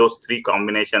 And I think those three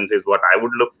combinations is what I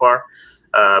would look for.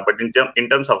 But in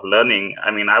terms of learning,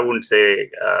 I wouldn't say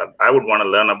I would want to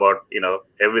learn about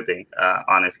everything,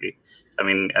 honestly.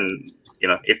 And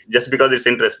it's just because it's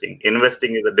interesting.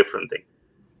 Investing is a different thing.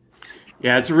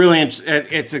 Yeah, it's really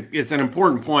it's an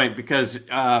important point, because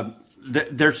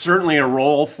there's certainly a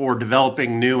role for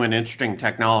developing new and interesting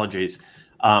technologies,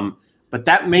 but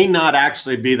that may not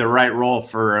actually be the right role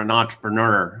for an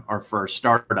entrepreneur or for a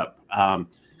startup.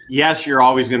 Yes, you're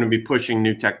always going to be pushing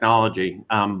new technology,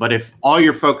 but if all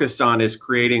you're focused on is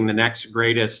creating the next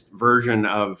greatest version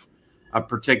of a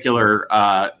particular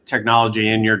technology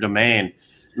in your domain,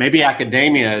 maybe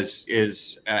academia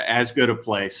is as good a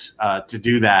place to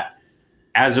do that,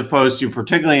 as opposed to,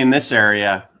 particularly in this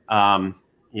area,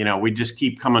 we just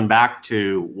keep coming back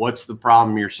to what's the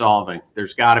problem you're solving.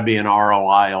 There's got to be an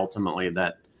ROI ultimately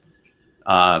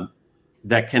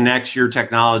that connects your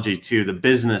technology to the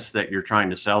business that you're trying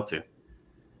to sell to.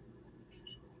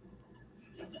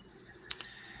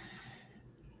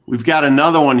 We've got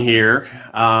another one here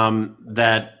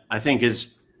that I think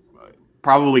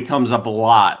probably comes up a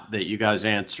lot, that you guys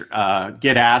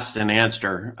get asked and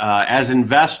answer. As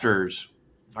investors,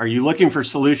 are you looking for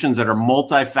solutions that are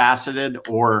multifaceted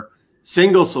or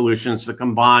single solutions to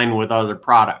combine with other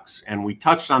products? And we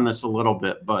touched on this a little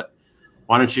bit, but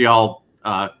why don't you all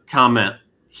comment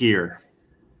here?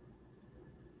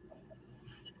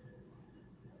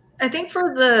 I think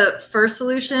for the first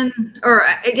solution, or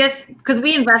I guess because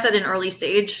we invest at an early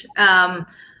stage,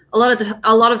 a lot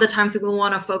of the times we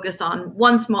want to focus on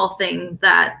one small thing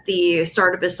that the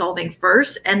startup is solving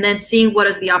first, and then seeing what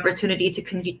is the opportunity to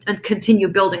continue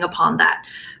building upon that.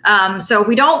 So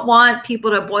we don't want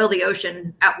people to boil the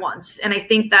ocean at once, and I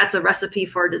think that's a recipe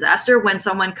for disaster when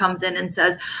someone comes in and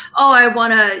says, "Oh, I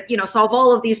want to solve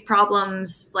all of these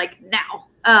problems like now."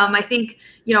 I think,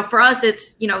 for us,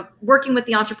 it's, working with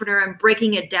the entrepreneur and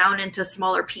breaking it down into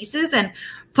smaller pieces and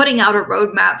putting out a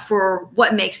roadmap for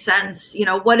what makes sense.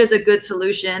 What is a good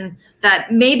solution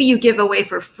that maybe you give away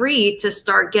for free to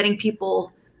start getting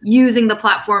people using the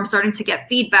platform, starting to get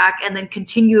feedback, and then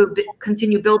continue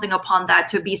building upon that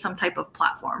to be some type of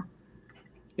platform.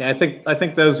 Yeah, I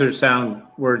think those are sound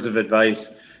words of advice.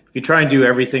 If you try and do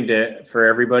everything for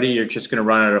everybody, you're just going to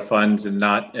run out of funds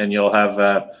and you'll have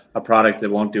a product that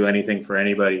won't do anything for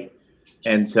anybody.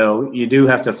 And so you do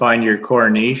have to find your core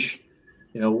niche.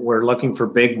 We're looking for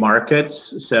big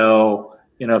markets. So,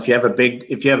 if you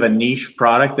have a niche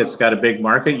product that's got a big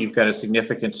market, you've got a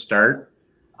significant start.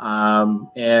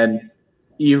 And,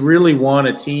 you really want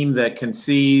a team that can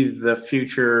see the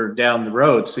future down the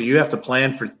road. So you have to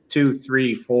plan for 2,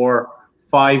 3, 4,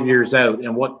 5 years out,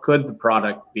 and what could the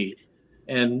product be?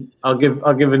 And I'll give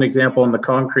an example in the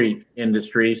concrete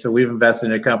industry. So we've invested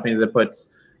in a company that puts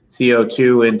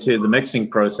CO2 into the mixing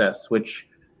process, which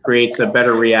creates a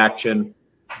better reaction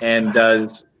and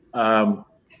does and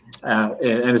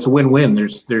it's a win-win.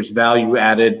 There's value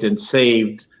added and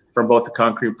saved from both the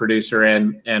concrete producer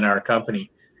and our company.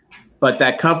 But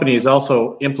that company has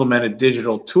also implemented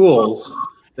digital tools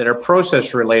that are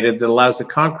process related that allows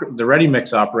the ready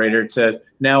mix operator to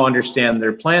now understand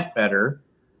their plant better,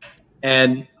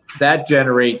 and that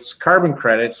generates carbon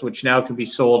credits, which now can be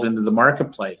sold into the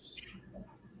marketplace.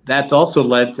 That's also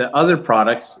led to other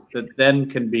products that then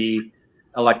can be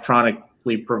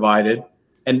electronically provided,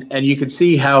 and you can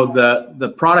see how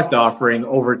the product offering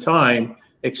over time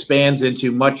expands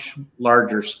into much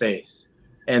larger space.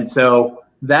 And so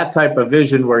that type of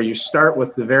vision, where you start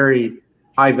with the very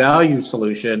high value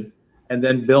solution and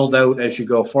then build out as you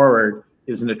go forward,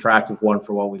 is an attractive one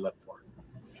for what we look for.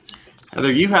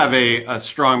 Heather, you have a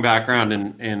strong background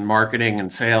in marketing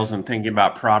and sales and thinking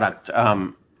about product.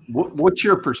 What's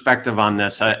your perspective on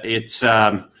this? I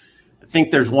think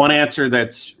there's one answer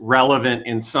that's relevant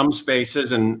in some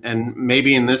spaces, and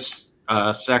maybe in this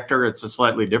sector, it's a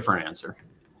slightly different answer.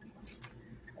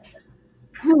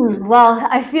 Well,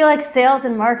 I feel like sales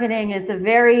and marketing is a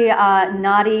very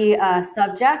naughty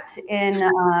subject in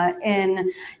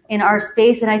our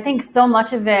space, and I think so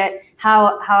much of it,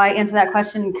 how I answer that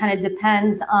question, kind of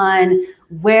depends on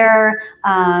where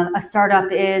a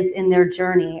startup is in their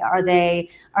journey. Are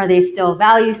they still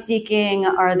value seeking?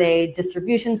 Are they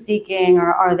distribution seeking?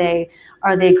 Or are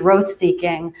they growth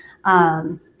seeking?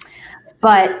 But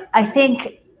I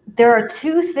think there are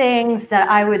two things that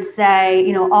I would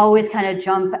say, always kind of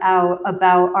jump out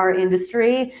about our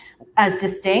industry as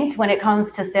distinct when it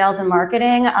comes to sales and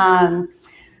marketing.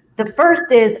 The first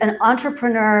is an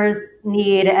entrepreneur's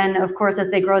need, and of course,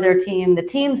 as they grow their team, the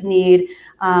team's need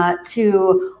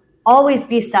to always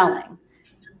be selling,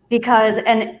 because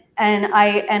and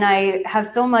I have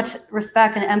so much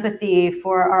respect and empathy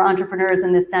for our entrepreneurs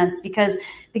in this sense, because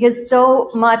so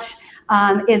much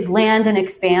is land and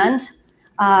expand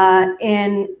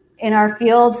in our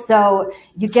field. So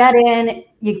you get in,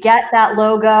 you get that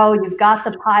logo, you've got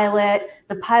the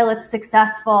pilot's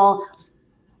successful.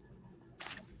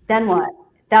 Then what?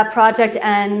 That project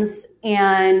ends,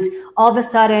 and all of a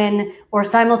sudden, or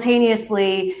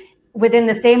simultaneously, within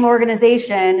the same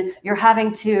organization, you're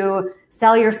having to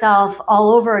sell yourself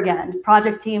all over again,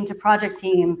 project team to project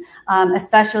team,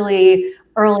 especially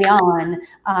early on.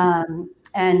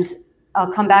 And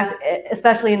I'll come back,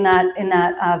 especially in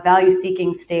that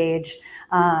value-seeking stage.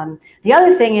 The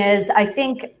other thing is, I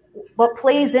think what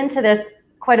plays into this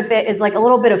quite a bit is like a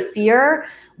little bit of fear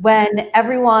when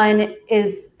everyone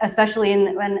is, especially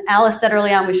when Alice said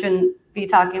early on, we shouldn't be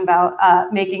talking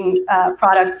about making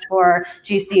products for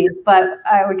GCs, but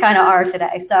we kind of are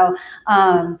today. So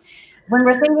when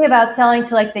we're thinking about selling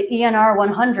to like the ENR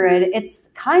 100, it's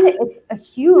a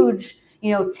huge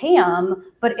TAM,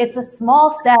 but it's a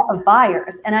small set of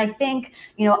buyers. And I think,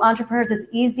 entrepreneurs, it's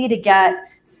easy to get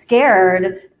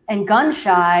scared and gun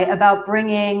shy about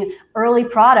bringing early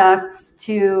products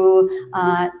to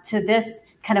this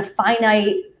kind of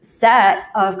finite set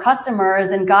of customers,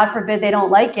 and God forbid they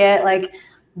don't like it, like,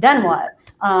 then what?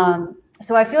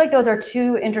 So I feel like those are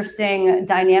two interesting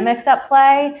dynamics at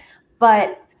play,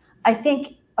 but I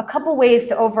think a couple ways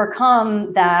to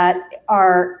overcome that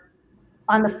are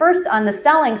on the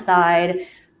selling side.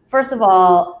 First of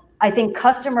all, I think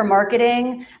customer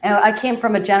marketing, and I came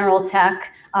from a general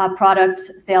tech product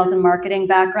sales and marketing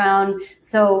background.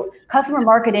 So customer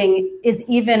marketing is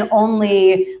even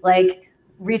only like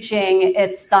reaching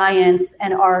its science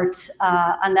and art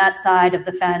on that side of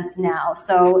the fence now.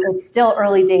 So it's still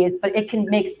early days, but it can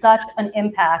make such an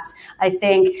impact, I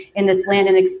think, in this land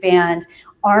and expand,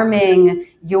 arming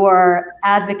your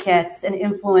advocates and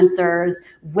influencers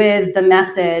with the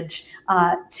message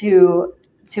to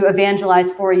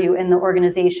evangelize for you in the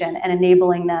organization, and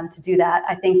enabling them to do that,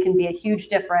 I think, can be a huge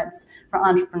difference for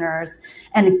entrepreneurs.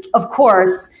 And of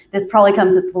course, this probably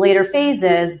comes at the later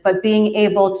phases, but being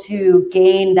able to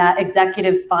gain that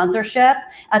executive sponsorship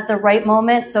at the right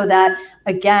moment, so that,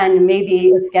 again, maybe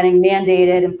it's getting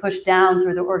mandated and pushed down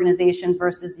through the organization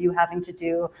versus you having to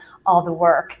do all the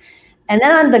work. And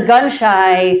then on the gun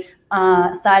shy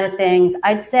side of things,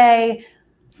 I'd say,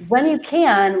 when you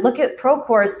can, look at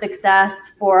Procore's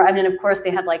success for, of course, they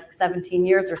had like 17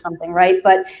 years or something, right?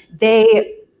 But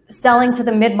they selling to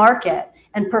the mid-market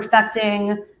and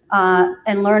perfecting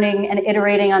and learning and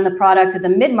iterating on the product at the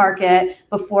mid-market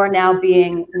before now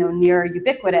being near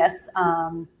ubiquitous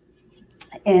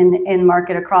in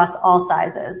market across all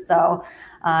sizes. So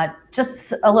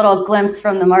just a little glimpse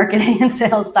from the marketing and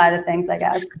sales side of things, I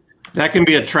guess. That can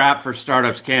be a trap for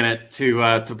startups, can it?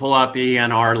 To pull out the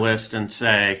ENR list and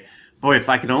say, boy, if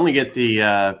I could only get the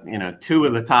 2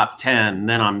 of the top 10,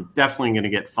 then I'm definitely going to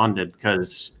get funded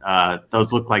because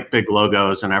those look like big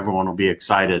logos and everyone will be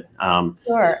excited.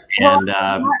 Sure. And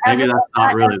maybe that's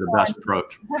not really the best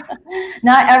approach.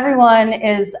 Not everyone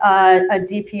is a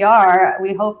DPR.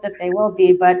 We hope that they will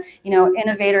be, but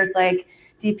innovators like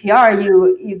DPR,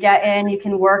 you get in, you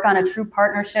can work on a true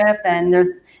partnership, and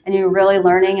you're really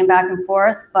learning and back and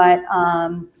forth. But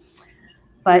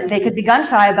they could be gun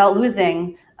shy about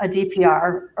losing a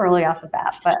DPR early off the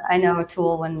bat. But I know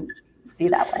Atul wouldn't be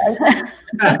that way.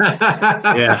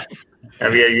 Yeah.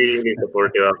 We are usually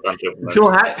supportive of entrepreneurs. So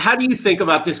how do you think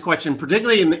about this question,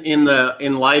 particularly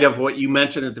in light of what you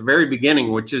mentioned at the very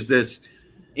beginning, which is this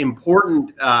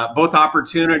important both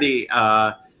opportunity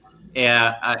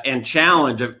and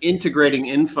challenge of integrating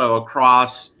info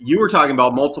across? You were talking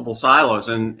about multiple silos,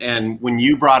 and when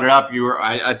you brought it up,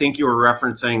 I think you were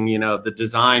referencing the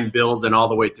design, build, and all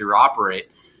the way through operate.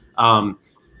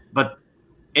 But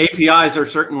APIs are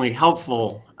certainly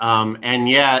helpful, and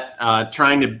yet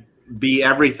trying to be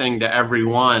everything to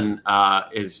everyone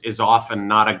is often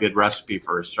not a good recipe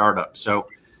for a startup. So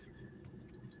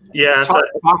yeah,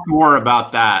 talk more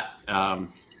about that.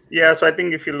 Yeah, so I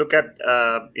think if you look at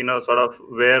sort of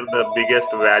where the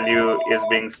biggest value is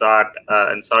being sought,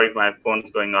 and sorry if my phone's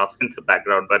going off in the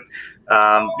background, but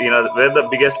where the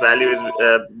biggest value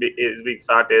is being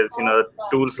sought is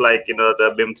tools like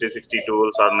the BIM 360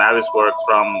 tools or Navisworks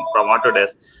from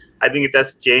Autodesk. I think it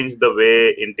has changed the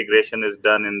way integration is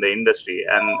done in the industry,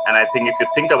 and I think if you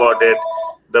think about it,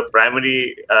 the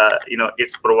primary,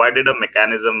 it's provided a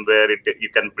mechanism where you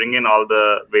can bring in all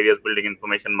the various building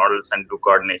information models and do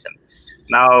coordination.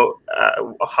 Now,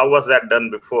 how was that done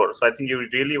before? So I think you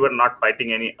really were not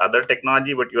fighting any other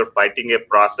technology, but you were fighting a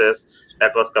process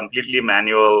that was completely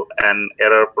manual and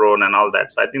error prone and all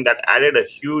that. So I think that added a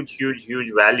huge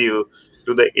value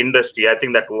to the industry. I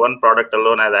think that one product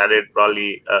alone has added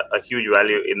probably a huge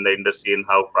value in the industry in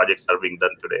how projects are being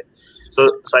done today. So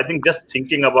I think just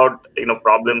thinking about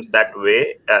problems that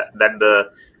way,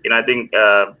 I think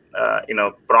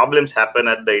problems happen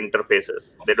at the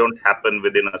interfaces. They don't happen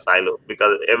within a silo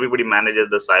because everybody manages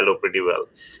the silo pretty well.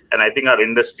 And I think our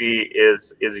industry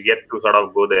is yet to sort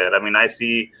of go there. I mean, I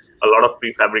see a lot of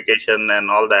prefabrication and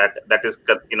all that is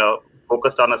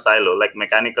focused on a silo. Like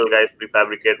mechanical guys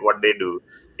prefabricate what they do,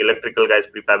 electrical guys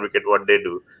prefabricate what they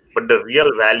do. But the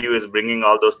real value is bringing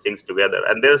all those things together.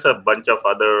 And there's a bunch of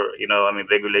other,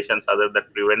 regulations that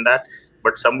prevent that.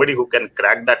 But somebody who can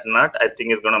crack that nut, I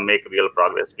think, is going to make real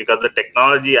progress because the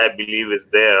technology, I believe, is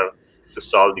there to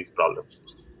solve these problems.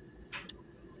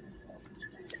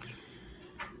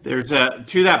 There's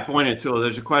to that point, Atul,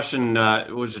 there's a question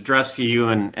it was addressed to you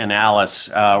and Alice.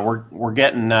 We're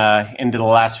getting into the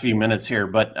last few minutes here,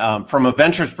 but from a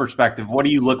ventures perspective, what do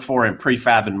you look for in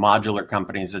prefab and modular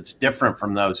companies that's different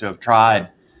from those who have tried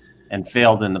and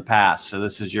failed in the past? So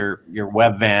this is your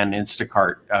Webvan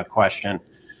Instacart question.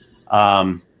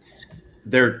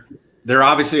 There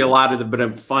obviously a lot that have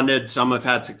been funded, some have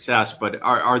had success, but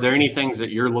are there any things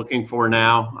that you're looking for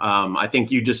now? I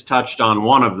think you just touched on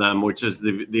one of them, which is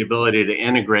the ability to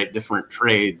integrate different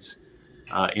trades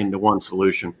into one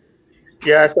solution.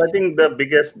 Yeah, so I think the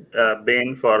biggest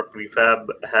bane for prefab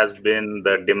has been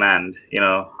the demand.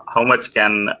 How much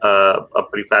can a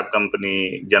prefab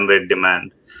company generate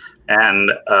demand? And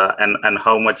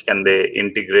how much can they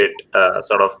integrate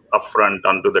sort of upfront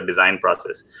onto the design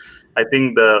process? I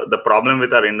think the problem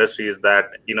with our industry is that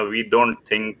we don't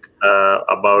think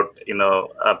about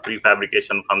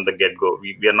prefabrication from the get-go.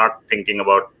 We are not thinking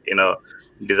about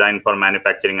design for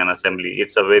manufacturing and assembly.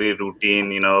 It's a very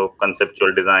routine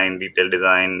conceptual design, detailed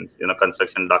design,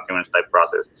 construction documents type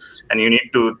process, and you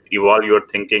need to evolve your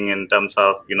thinking in terms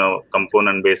of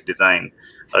component based design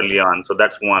early on. So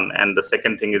that's one. And the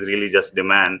second thing is really just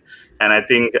demand. And I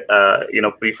think,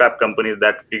 prefab companies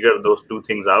that figure those two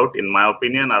things out, in my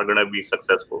opinion, are going to be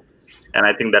successful. And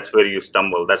I think that's where you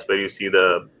stumble. That's where you see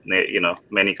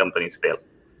many companies fail.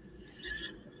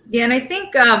 Yeah. And I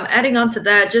think adding on to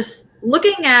that, just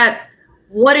looking at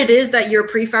what it is that you're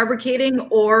prefabricating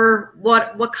or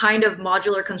what kind of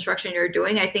modular construction you're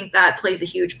doing. I think that plays a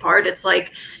huge part. It's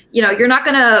like, you know, you're not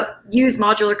going to use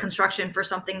modular construction for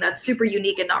something that's super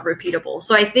unique and not repeatable.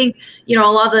 So I think, you know,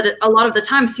 a lot of the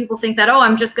times people think that, oh,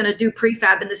 I'm just going to do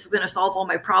prefab and this is going to solve all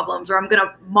my problems, or I'm going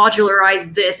to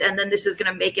modularize this and then this is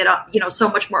going to make it, you know, so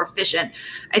much more efficient.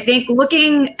 I think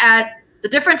looking at the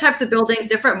different types of buildings,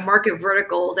 different market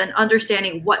verticals, and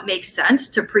understanding what makes sense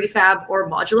to prefab or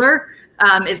modular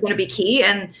is going to be key.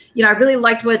 And, you know, I really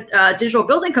liked what Digital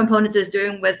Building Components is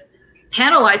doing with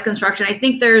panelized construction. I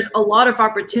think there's a lot of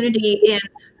opportunity in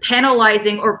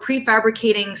panelizing or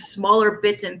prefabricating smaller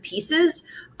bits and pieces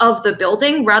of the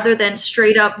building rather than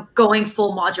straight up going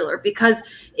full modular. Because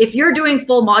if you're doing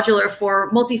full modular for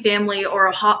multifamily or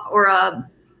a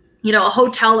you know, a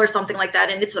hotel or something like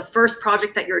that, and it's the first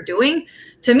project that you're doing,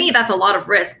 to me, that's a lot of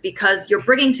risk, because you're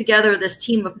bringing together this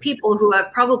team of people who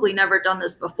have probably never done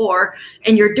this before,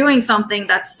 and you're doing something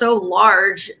that's so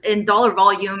large in dollar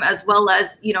volume as well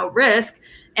as, you know, risk,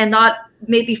 and not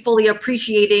maybe fully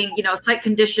appreciating, you know, site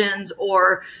conditions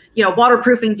or, you know,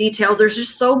 waterproofing details. There's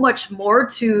just so much more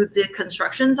to the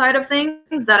construction side of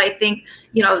things that I think,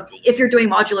 you know, if you're doing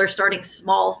modular, starting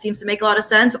small seems to make a lot of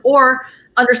sense, or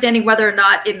understanding whether or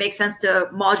not it makes sense to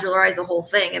modularize the whole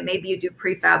thing, and maybe you do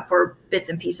prefab for bits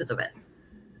and pieces of it.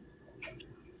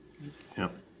 Yeah,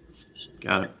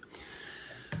 got it.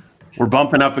 We're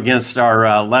bumping up against our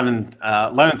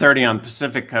 11:30 on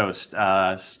Pacific Coast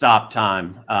stop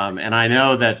time, and I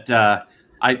know that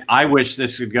I wish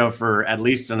this could go for at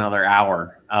least another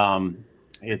hour.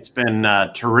 It's been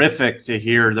terrific to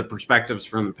hear the perspectives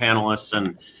from the panelists,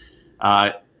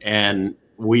 and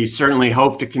we certainly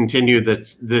hope to continue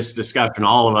this discussion,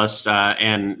 all of us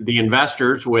and the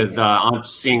investors, with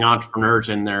seeing entrepreneurs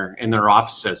in their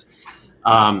offices.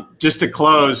 Just to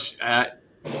close,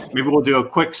 maybe we'll do a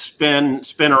quick spin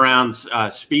around,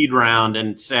 speed round,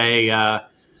 and say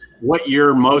what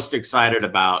you're most excited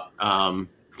about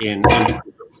in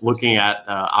looking at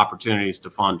opportunities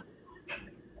to fund.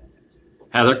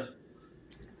 Heather?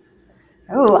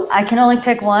 Oh, I can only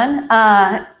pick one.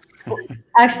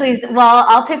 Actually, well,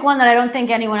 I'll pick one that I don't think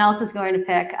anyone else is going to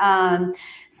pick.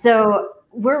 So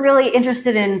we're really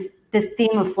interested in this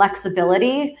theme of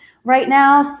flexibility right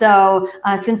now. So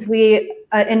since we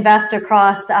invest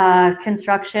across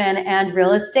construction and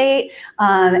real estate,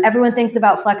 everyone thinks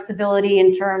about flexibility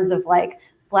in terms of like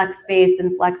flex space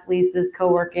and flex leases,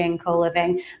 co-working,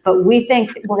 co-living. But we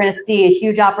think we're going to see a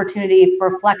huge opportunity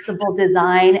for flexible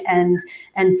design and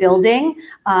building.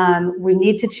 We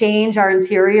need to change our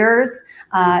interiors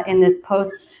in this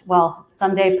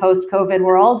someday post-COVID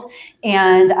world.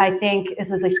 And I think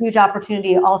this is a huge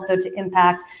opportunity also to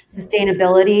impact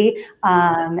sustainability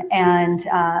and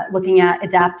looking at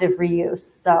adaptive reuse.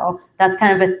 So that's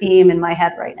kind of a theme in my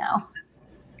head right now.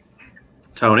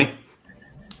 Tony?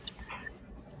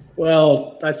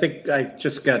 Well, I think I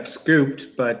just got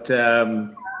scooped, but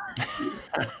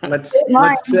let's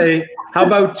say, how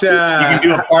about you can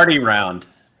do a party round.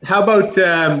 How about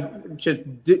just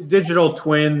digital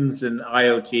twins and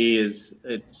IoT?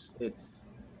 It's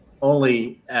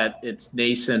only at its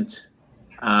nascent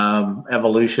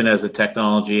evolution as a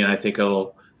technology, and I think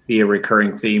it'll be a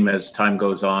recurring theme as time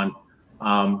goes on.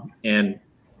 And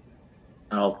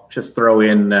I'll just throw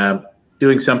in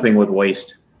doing something with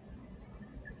waste.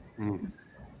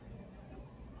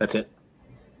 That's it.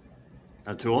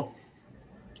 Atul?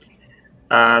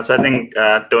 So I think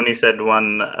Tony said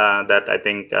one that I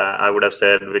think I would have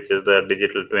said, which is the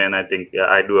digital twin. I think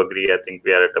I do agree. I think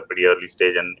we are at a pretty early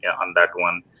stage on that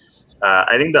one.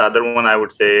 I think the other one I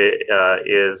would say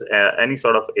is any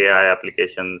sort of AI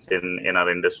applications in our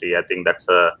industry. I think that's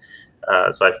so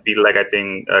I feel like I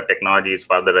think technology is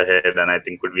farther ahead, and I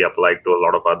think could be applied to a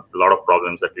lot of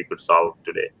problems that we could solve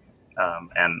today.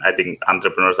 And I think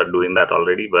entrepreneurs are doing that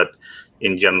already, but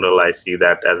in general, I see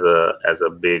that as a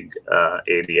big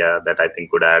area that I think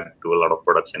could add to a lot of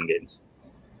production gains.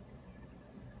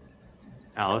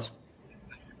 Alice?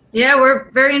 Yeah, we're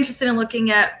very interested in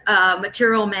looking at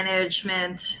material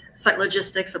management, site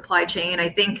logistics, supply chain. I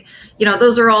think, you know,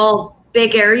 those are all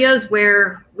big areas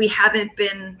where we haven't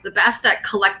been the best at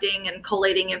collecting and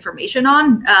collating information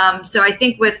on. So I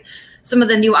think with some of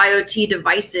the new IoT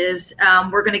devices,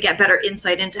 we're going to get better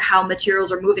insight into how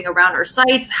materials are moving around our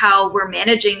sites, how we're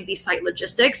managing these site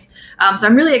logistics. So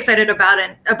I'm really excited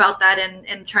about that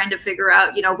and trying to figure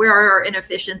out, you know, where are our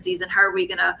inefficiencies and how are we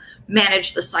going to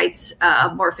manage the sites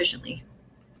more efficiently.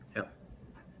 Yep.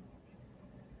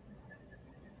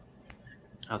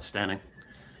 Outstanding.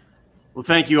 Well,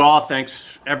 thank you all.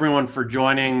 Thanks everyone for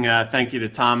joining. Thank you to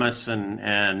Thomas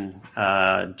and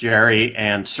Jerry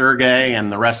and Sergey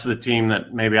and the rest of the team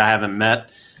that maybe I haven't met.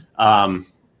 It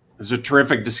was a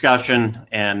terrific discussion,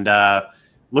 and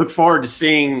look forward to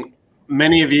seeing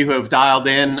many of you who have dialed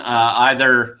in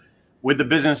either with the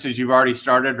businesses you've already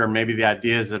started or maybe the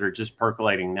ideas that are just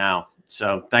percolating now.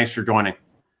 So thanks for joining.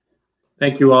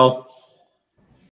 Thank you all.